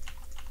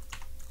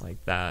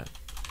like that.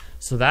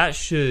 So that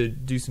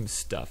should do some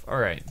stuff. All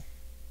right.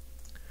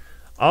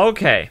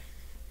 Okay.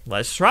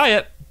 Let's try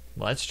it.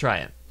 Let's try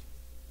it.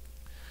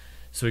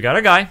 So we got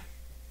our guy.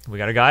 We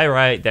got a guy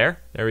right there.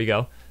 There we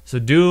go. So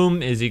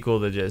doom is equal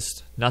to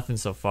just nothing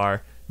so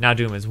far. Now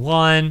doom is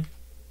 1.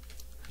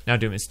 Now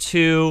doom is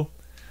 2.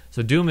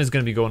 So doom is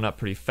going to be going up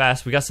pretty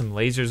fast. We got some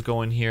lasers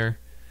going here.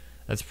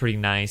 That's pretty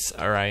nice.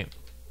 All right.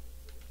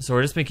 So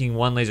we're just making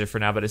 1 laser for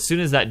now. But as soon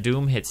as that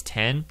doom hits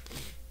 10,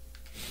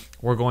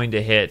 we're going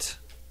to hit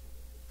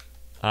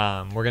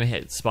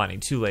spawning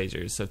 2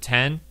 lasers. So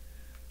 10.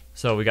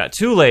 So we got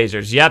 2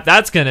 lasers. Yep,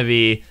 that's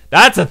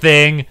a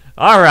thing.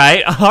 All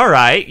right. All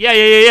right.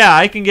 Yeah.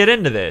 I can get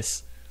into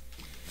this.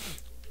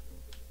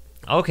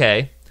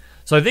 Okay.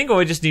 So I think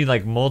we just need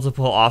like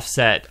multiple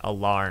offset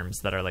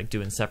alarms that are like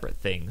doing separate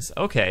things.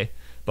 Okay.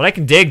 But I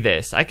can dig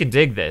this.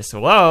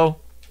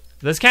 Whoa.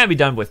 This can't be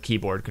done with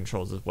keyboard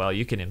controls as well.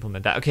 You can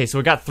implement that. Okay, so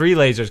we got 3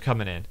 lasers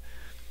coming in.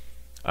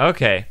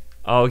 Okay.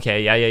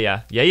 Okay,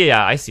 yeah.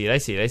 I see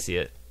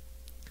it.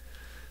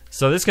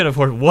 So this can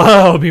afford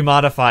be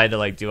modified to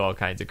like do all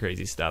kinds of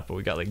crazy stuff. But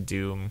we got like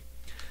doom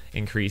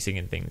increasing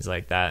and things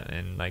like that.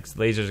 And like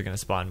lasers are gonna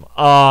spawn.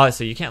 Oh,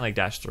 so you can't like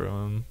dash through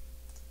them.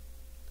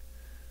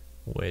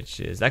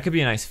 That could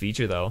be a nice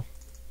feature though.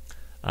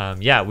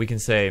 Yeah, we can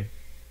say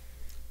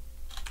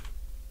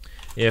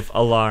if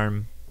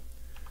alarm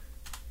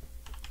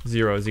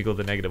 0 is equal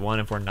to -1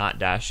 if we're not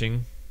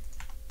dashing.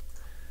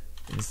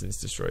 Instance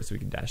destroyed, so we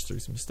can dash through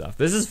some stuff.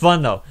 This is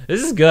fun though.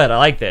 This is good. I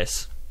like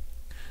this.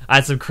 I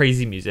had some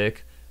crazy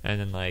music and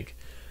then like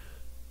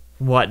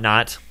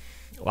whatnot.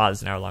 Wow, this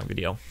is an hour-long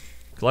video.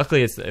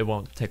 Luckily, it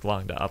won't take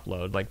long to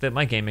upload. Like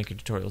my Gamemaker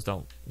tutorials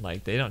don't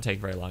take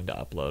very long to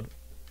upload,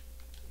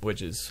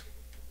 which is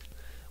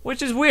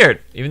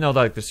weird. Even though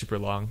like they're super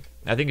long,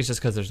 I think it's just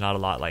because there's not a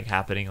lot like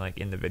happening like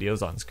in the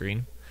videos on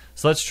screen.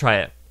 So let's try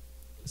it.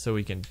 So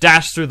we can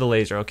dash through the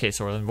laser. Okay,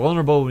 so we're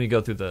invulnerable when we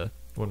go through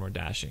when we're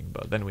dashing,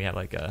 but then we have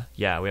like a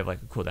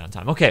cooldown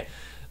time. Okay,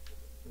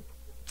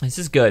 this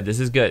is good.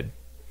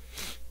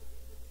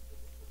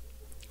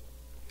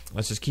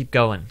 Let's just keep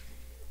going.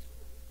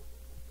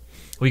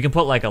 We can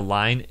put like a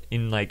line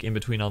in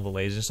between all the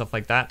lasers and stuff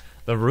like that.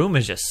 The room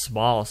is just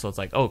small, so it's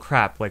like, oh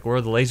crap, like where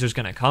are the lasers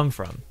gonna come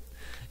from?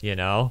 You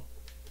know?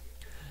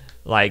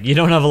 Like you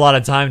don't have a lot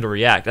of time to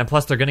react. And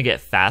plus they're gonna get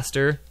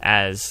faster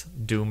as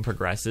Doom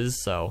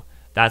progresses, so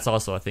that's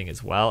also a thing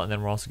as well. And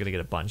then we're also gonna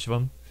get a bunch of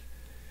them.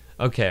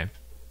 Okay.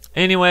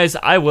 Anyways,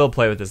 I will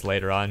play with this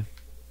later on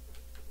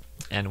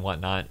and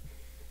whatnot.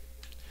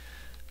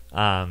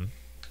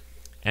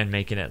 And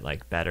making it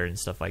like better and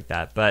stuff like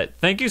that. But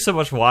thank you so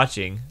much for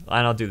watching,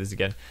 and I'll do this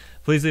again.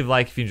 Please leave a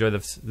like if you enjoyed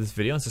this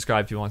video, and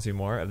subscribe if you want to see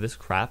more of this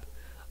crap.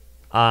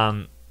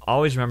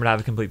 Always remember to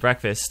have a complete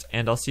breakfast,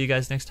 and I'll see you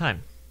guys next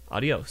time.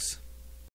 Adios.